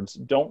job boards,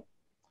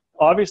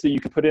 obviously you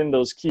can put in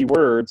those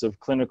keywords of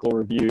clinical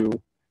review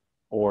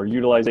or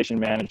utilization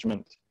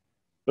management,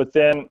 but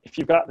then if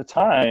you've got the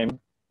time,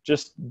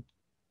 just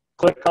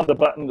click on the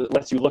button that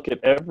lets you look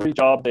at every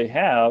job they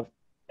have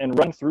and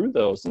run through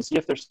those and see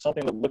if there's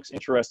something that looks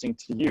interesting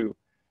to you.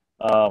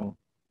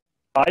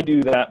 I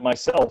do that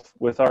myself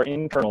with our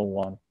internal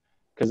one,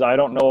 because I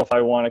don't know if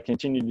I want to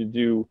continue to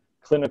do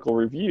clinical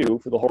review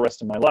for the whole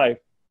rest of my life.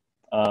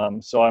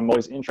 So I'm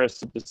always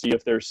interested to see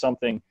if there's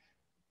something,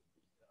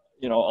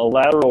 a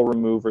lateral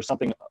remove or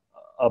something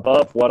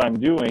above what I'm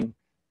doing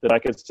that I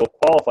could still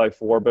qualify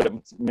for, but it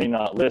may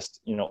not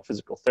list,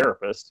 physical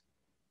therapist.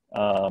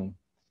 And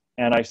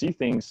I see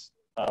things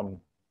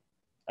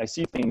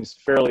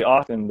fairly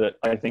often that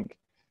I think,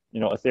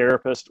 a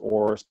therapist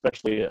or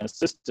especially an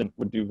assistant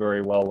would do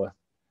very well with.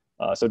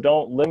 So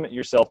don't limit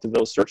yourself to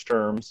those search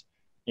terms,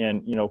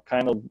 and,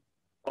 kind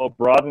of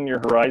broaden your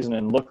horizon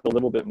and look a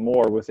little bit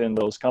more within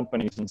those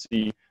companies and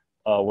see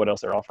what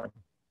else they're offering.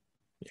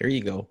 There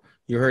you go.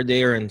 You heard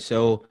there. And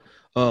so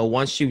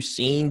once you've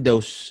seen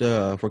those,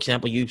 for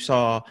example, you've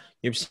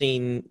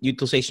seen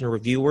utilization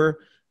reviewer,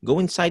 go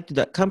inside to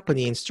that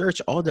company and search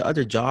all the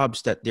other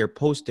jobs that they're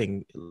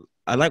posting.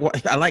 I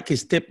like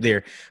his tip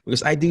there,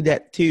 because I do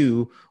that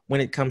too when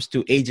it comes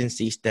to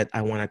agencies that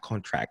I want to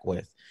contract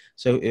with.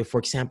 So if, for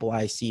example,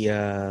 I see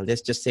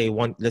let's just say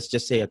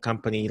a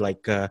company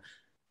like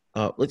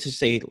let's just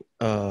say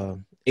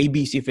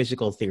ABC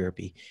Physical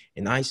Therapy,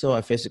 and I saw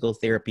a physical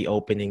therapy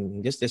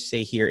opening, just to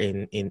say here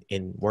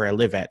in where I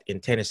live in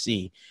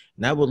Tennessee,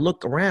 and I would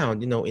look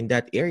around, in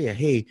that area.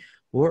 Hey,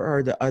 where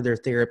are the other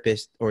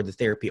therapists or the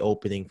therapy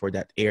opening for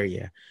that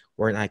area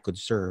where I could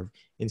serve?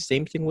 And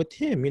same thing with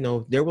him.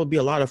 There will be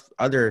a lot of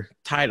other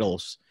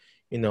titles,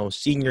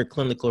 senior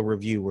clinical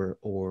reviewer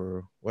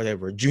or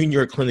whatever,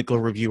 junior clinical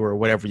reviewer,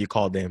 whatever you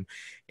call them,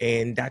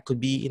 and that could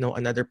be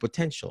another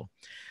potential.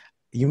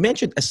 You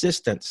mentioned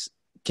assistants.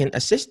 Can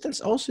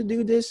assistants also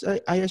do this,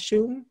 I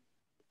assume?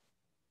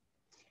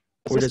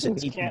 Or does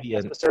it need to be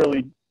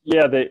necessarily?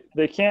 Yeah,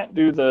 they can't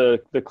do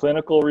the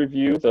clinical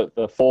review,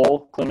 the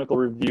full clinical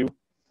review,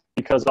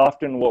 because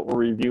often what we're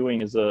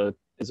reviewing is a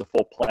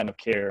full plan of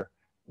care,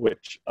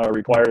 which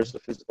requires the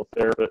physical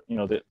therapist,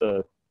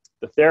 the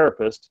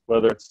therapist,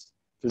 whether it's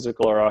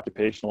physical or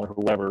occupational or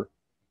whoever,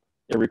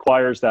 it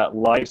requires that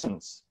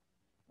license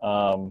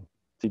to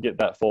get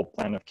that full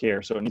plan of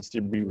care. So it needs to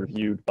be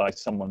reviewed by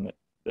someone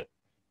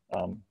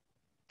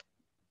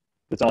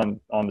that's on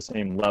the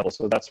same level.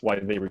 So that's why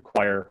they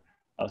require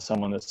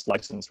someone that's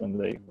licensed when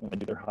they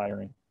do their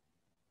hiring.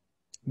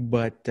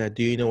 But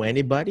do you know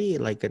anybody,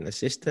 like an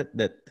assistant,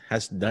 that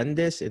has done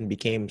this and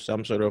became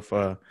some sort of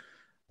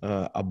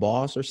a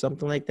boss or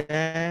something like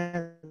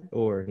that,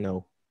 or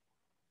no?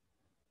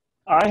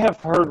 I have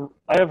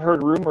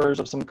heard rumors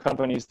of some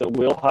companies that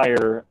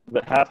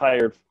have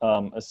hired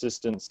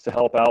assistants to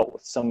help out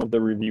with some of the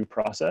review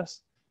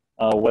process,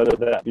 whether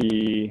that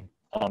be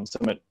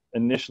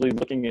initially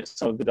looking at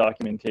some of the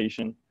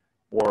documentation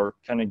or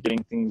kind of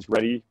getting things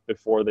ready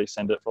before they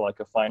send it for like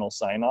a final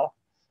sign-off.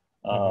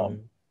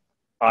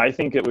 I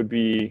think it would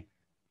be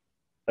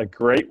a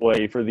great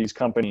way for these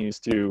companies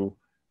to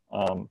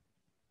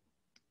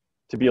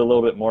be a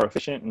little bit more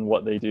efficient in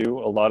what they do.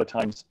 A lot of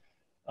times,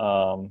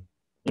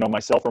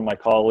 myself or my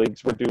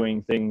colleagues, we're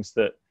doing things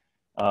that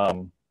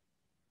an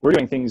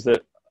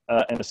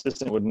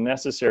assistant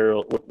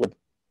would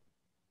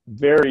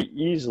very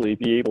easily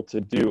be able to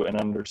do and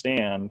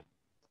understand.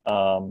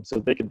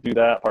 So they could do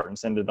that part and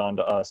send it on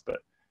to us.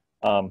 But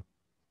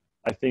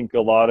I think a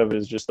lot of it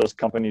is just those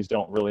companies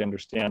don't really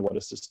understand what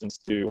assistants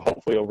do.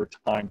 Hopefully over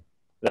time,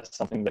 that's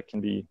something that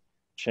can be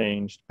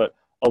changed. But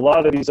a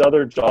lot of these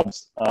other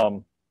jobs,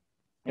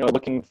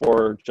 looking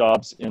for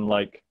jobs in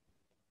like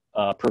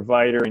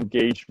provider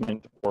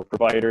engagement or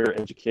provider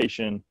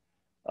education,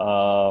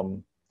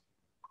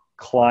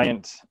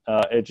 client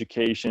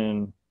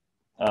education,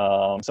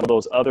 some of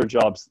those other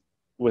jobs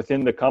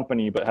within the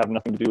company but have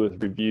nothing to do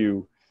with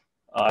review.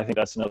 I think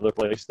that's another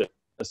place that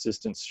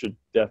assistants should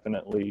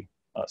definitely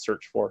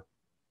search for.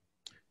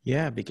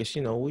 Yeah, because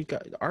we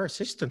got our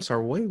assistants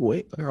are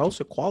are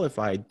also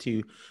qualified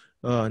to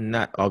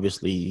not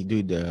obviously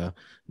do the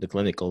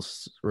clinical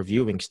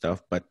reviewing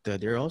stuff, but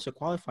they're also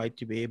qualified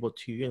to be able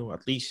to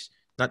at least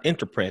not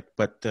interpret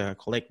but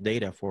collect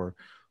data for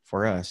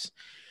us.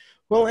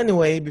 Well,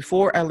 anyway,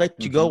 before I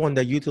let you go on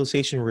the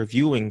utilization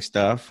reviewing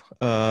stuff,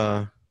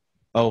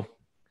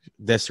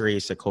 Desiree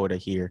Sakota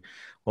here.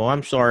 Well,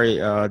 I'm sorry,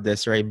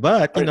 Desiree,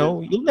 but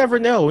you'll never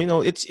know.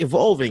 It's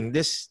evolving.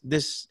 This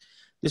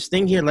this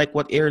thing here, like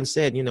what Aaron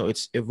said,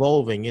 it's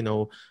evolving.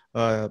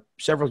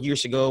 Several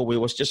years ago, it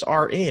was just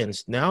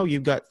RNs. Now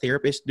you've got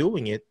therapists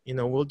doing it.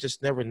 We'll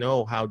just never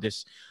know how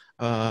this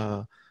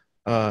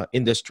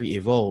industry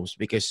evolves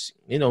because,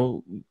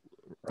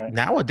 Right.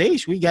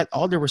 nowadays we got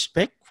all the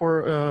respect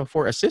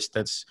for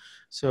assistants.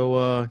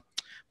 So,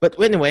 but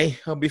anyway,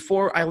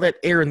 before I let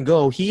Aaron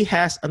go, he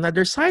has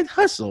another side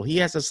hustle. He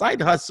has a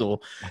side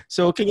hustle.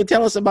 So can you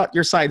tell us about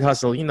your side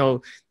hustle?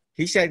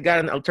 He said got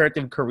an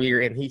alternative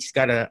career and he's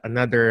got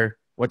another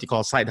what you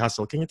call side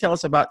hustle. Can you tell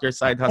us about your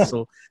side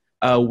hustle,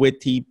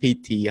 Witty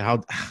PT? How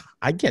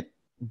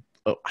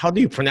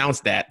do you pronounce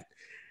that?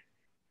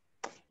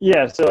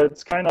 Yeah, so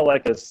it's kind of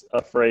like a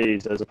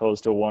phrase as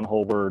opposed to one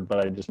whole word,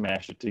 but I just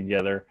mashed it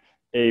together.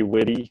 A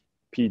witty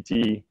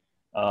PT,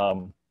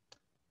 kind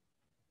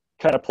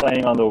of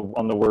playing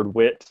on the word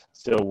wit.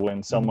 So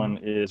when someone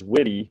is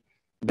witty,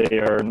 they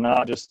are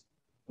not just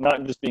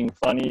being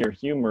funny or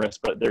humorous,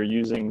 but they're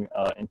using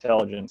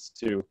intelligence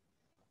to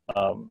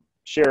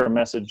share a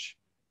message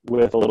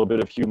with a little bit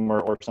of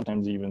humor or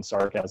sometimes even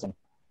sarcasm.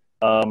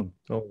 Oh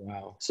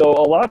wow! So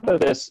a lot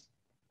of this,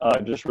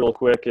 just real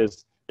quick,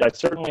 is I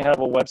certainly have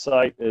a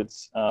website.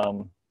 It's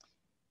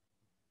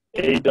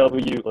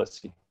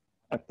let's see,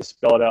 I have to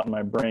spell it out in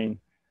my brain.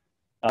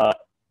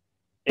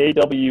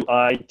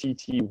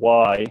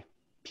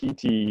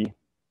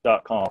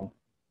 AWITTYPT.com.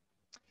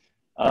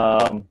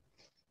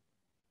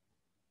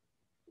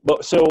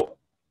 But so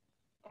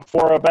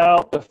for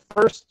about the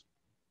first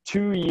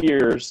 2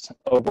 years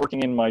of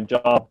working in my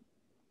job,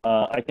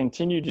 I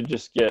continued to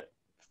just get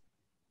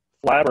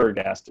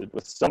flabbergasted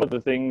with some of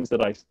the things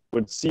that I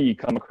would see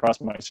come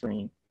across my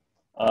screen.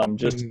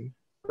 Just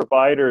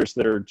providers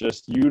that are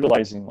just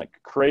utilizing like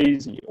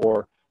crazy,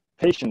 or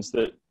patients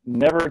that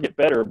never get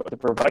better, but the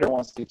provider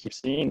wants to keep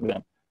seeing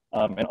them.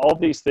 And all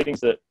these things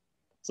that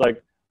it's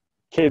like,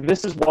 okay,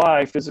 this is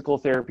why physical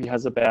therapy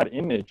has a bad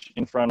image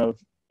in front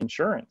of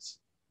insurance,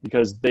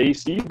 because they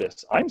see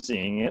this. I'm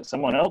seeing it,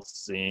 someone else is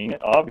seeing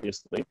it,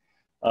 obviously.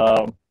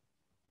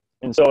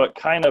 And so it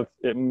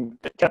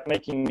kept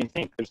making me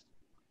think there's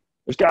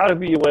got to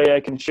be a way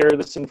I can share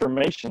this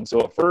information.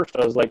 So at first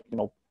I was like,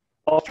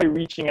 I'll try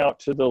reaching out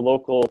to the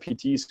local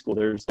PT school.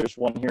 There's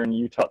one here in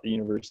Utah, at the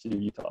University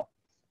of Utah.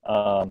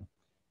 I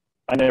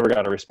never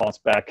got a response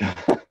back,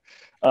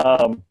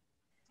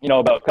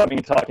 about coming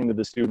and talking to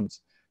the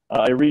students.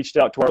 I reached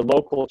out to our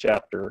local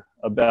chapter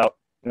about,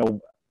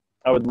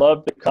 I would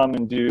love to come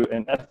and do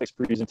an ethics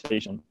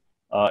presentation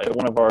at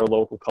one of our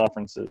local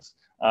conferences.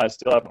 I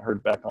still haven't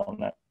heard back on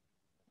that.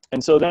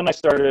 And so then I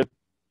started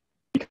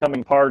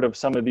becoming part of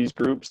some of these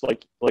groups,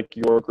 like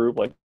your group,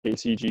 like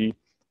ACG,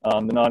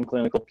 the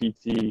non-clinical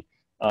PT,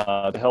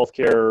 the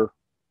healthcare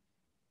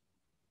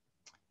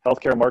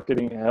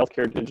marketing,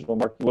 healthcare digital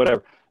marketing,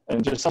 whatever,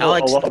 and just a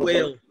lot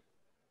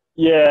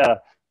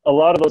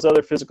of those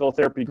other physical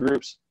therapy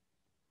groups.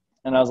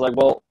 And I was like,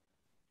 well,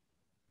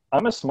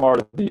 I'm as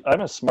smart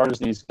as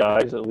these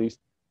guys, at least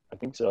I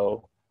think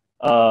so.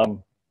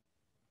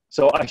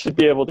 So I should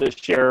be able to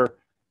share.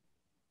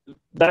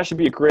 That should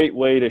be a great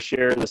way to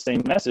share the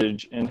same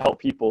message and help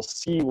people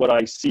see what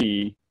I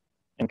see,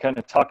 and kind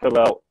of talk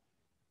about,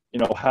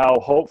 how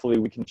hopefully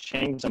we can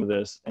change some of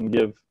this and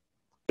give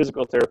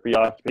physical therapy,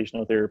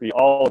 occupational therapy,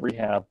 all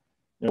rehab.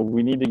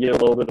 We need to get a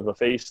little bit of a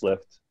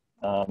facelift.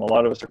 A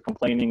lot of us are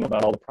complaining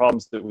about all the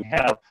problems that we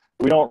have.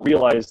 We don't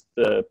realize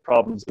the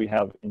problems we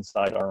have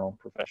inside our own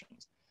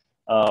professions.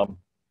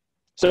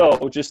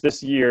 So just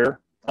this year,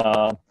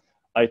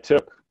 I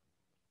took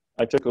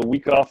a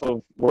week off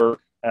of work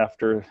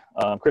after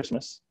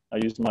Christmas. I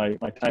used my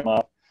time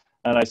off,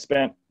 and I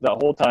spent that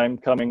whole time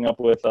coming up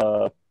with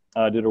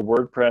did a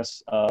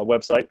WordPress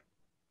website,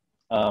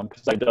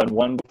 because I'd done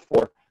one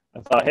before. I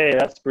thought, hey,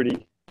 that's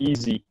pretty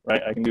easy,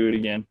 right? I can do it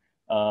again.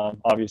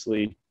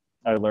 Obviously,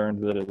 I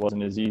learned that it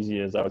wasn't as easy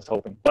as I was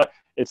hoping, but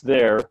it's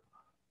there.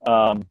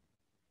 And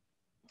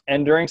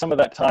during some of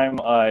that time,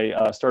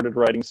 I started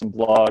writing some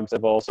blogs.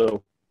 I've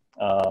also,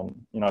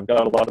 I've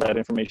got a lot of that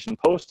information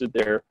posted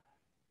there.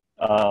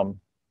 And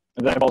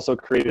then I've also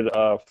created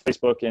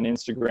Facebook and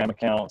Instagram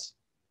accounts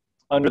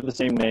under the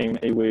same name,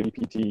 AWITTY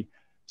PT,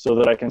 so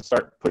that I can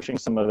start pushing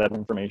some of that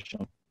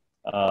information.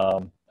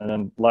 And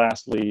then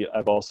lastly,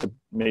 I've also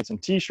made some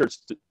t-shirt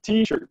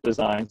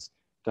designs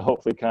to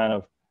hopefully kind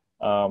of,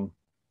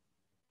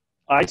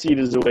 I see it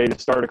as a way to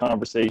start a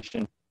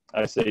conversation.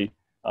 I say,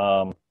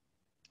 wear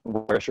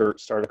a shirt,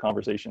 start a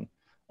conversation.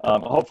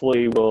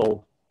 Hopefully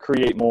we'll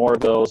create more of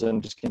those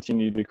and just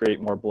continue to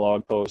create more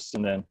blog posts,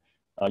 and then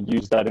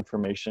use that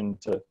information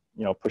to,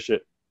 push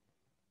it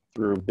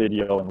through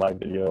video and live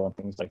video and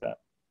things like that.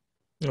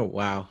 Oh,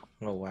 wow.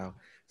 Oh, wow.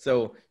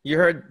 So you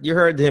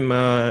heard him,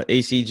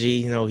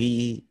 ACG.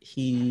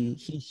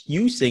 He's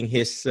using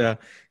his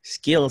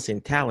skills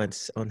and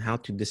talents on how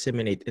to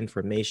disseminate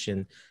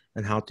information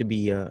and how to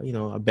be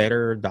a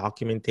better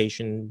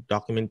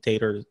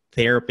documentator,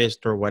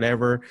 therapist, or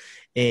whatever.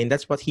 And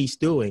that's what he's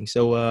doing.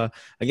 So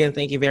again,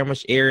 thank you very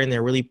much, Aaron. I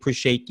really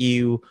appreciate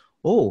you.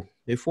 Oh,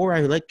 before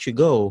I let you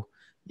go,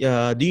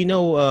 do you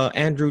know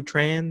Andrew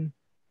Tran?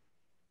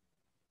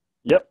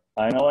 Yep,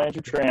 I know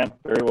Andrew Tran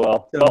very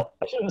well. So, Well,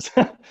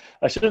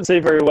 I shouldn't say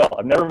very well.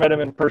 I've never met him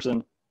in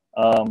person,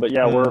 but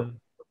yeah, we're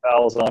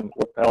pals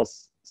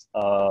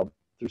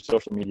through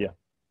social media.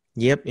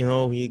 yep,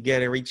 you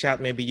gotta reach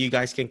out. Maybe you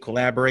guys can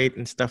collaborate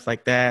and stuff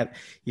like that.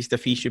 He's the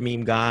Fisher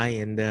meme guy,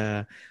 and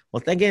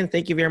well, again,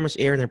 thank you very much,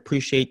 Aaron. I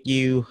appreciate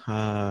you.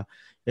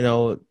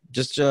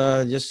 Just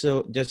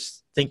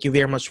thank you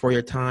very much for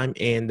your time.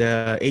 And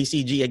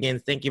ACG, again,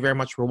 thank you very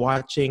much for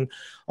watching.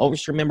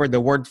 Always remember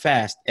the word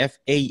fast,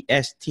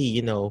 FAST.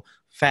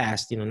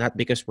 Fast, not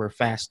because we're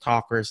fast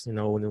talkers,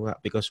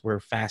 not because we're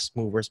fast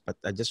movers, but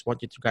I just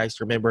want you to guys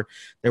to remember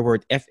the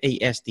word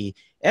FAST.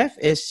 F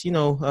is,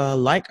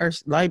 like our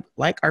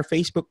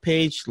Facebook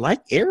page,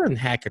 like Aaron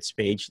Hackett's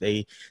page,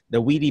 the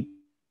Weedy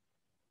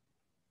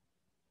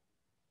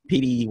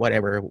PD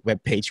whatever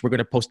web page. We're going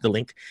to post the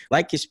link.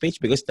 Like his page,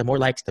 because the more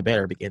likes, the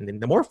better.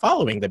 And the more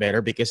following, the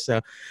better, because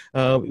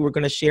we're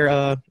going to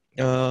share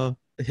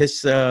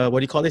his what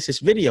do you call this, his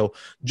video.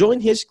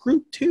 Join his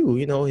group too,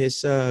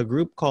 his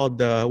group called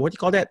what do you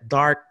call that,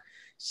 Dark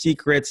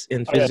Secrets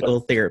in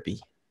Physical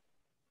Therapy.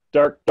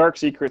 Dark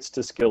Secrets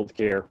to Skilled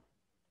Care.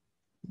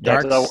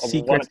 Dark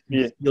Secrets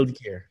to Skilled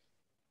Care.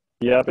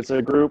 Yep, it's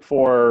a group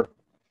for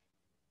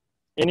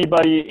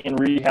anybody in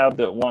rehab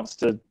that wants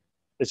to.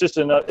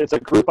 It's a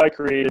group I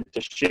created to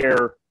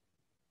share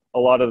a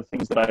lot of the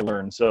things that I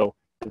learned. So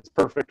it's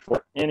perfect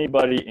for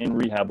anybody in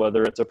rehab,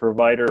 whether it's a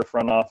provider,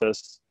 front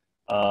office,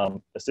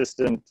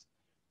 assistant,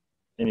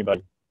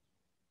 anybody.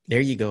 There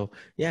you go.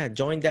 Yeah,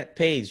 join that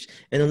page.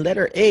 And then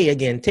letter A,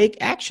 again,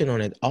 take action on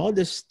it. All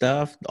this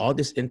stuff, all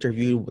this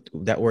interview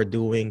that we're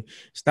doing,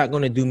 it's not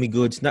going to do me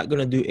good. It's not going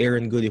to do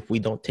Aaron good if we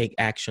don't take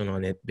action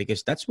on it,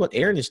 because that's what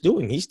Aaron is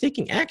doing. He's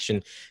taking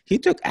action. He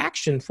took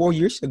action 4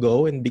 years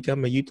ago and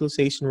become a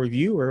utilization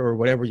reviewer, or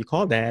whatever you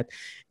call that.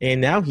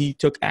 And now he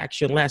took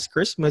action last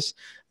Christmas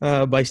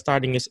by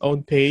starting his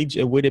own page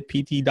at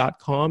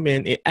withitpt.com.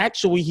 And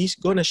he's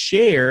going to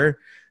share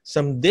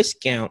some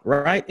discount,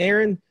 right,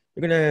 Aaron?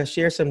 We're going to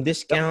share some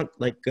discount,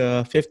 like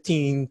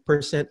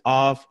 15%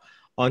 off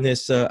on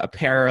his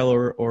apparel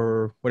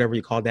or whatever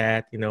you call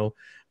that,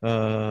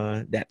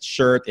 that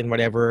shirt and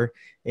whatever.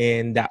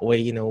 And that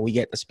way, we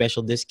get a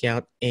special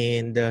discount.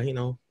 And,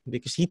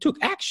 because he took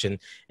action.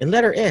 And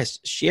letter S,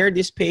 share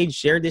this page,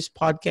 share this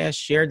podcast,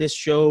 share this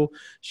show,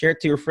 share it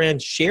to your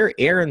friends, share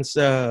Aaron's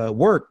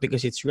work,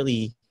 because it's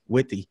really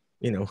witty.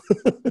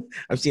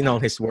 I've seen all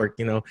his work,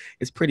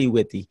 it's pretty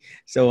witty.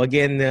 So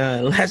again,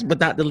 last but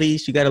not the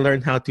least, you got to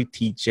learn how to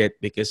teach it,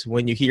 because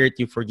when you hear it,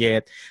 you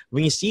forget.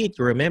 When you see it,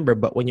 you remember.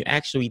 But when you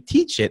actually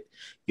teach it,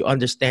 you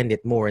understand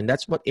it more. And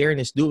that's what Aaron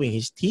is doing.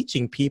 He's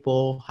teaching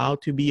people how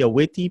to be a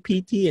witty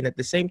PT. And at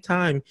the same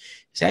time,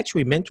 he's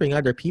actually mentoring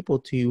other people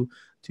to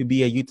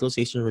be a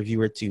utilization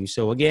reviewer too.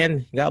 So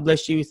again, God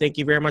bless you. Thank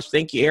you very much.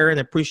 Thank you, Aaron.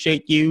 I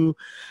appreciate you.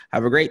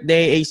 Have a great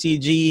day,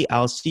 ACG.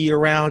 I'll see you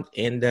around,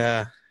 and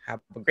have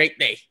a great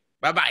day.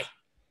 Bye-bye.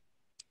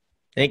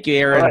 Thank you,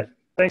 Aaron. All right.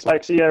 Thanks,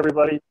 Mike. See you,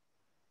 everybody.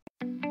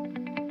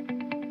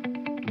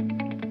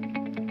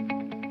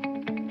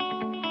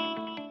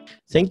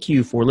 Thank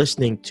you for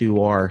listening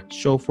to our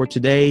show for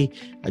today.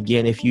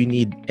 Again, if you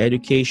need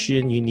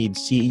education, you need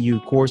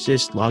CEU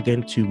courses, log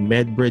into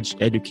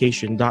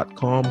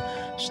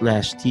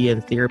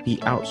medbridgeeducation.com/TN Therapy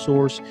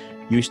Outsource.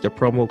 Use the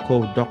promo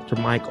code Dr.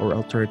 Mike or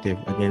Alternative.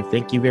 Again,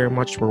 thank you very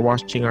much for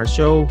watching our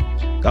show.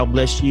 God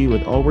bless you.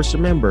 And always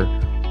remember,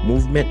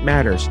 movement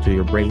matters to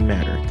your brain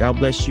matter. God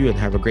bless you and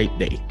have a great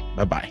day.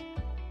 Bye-bye.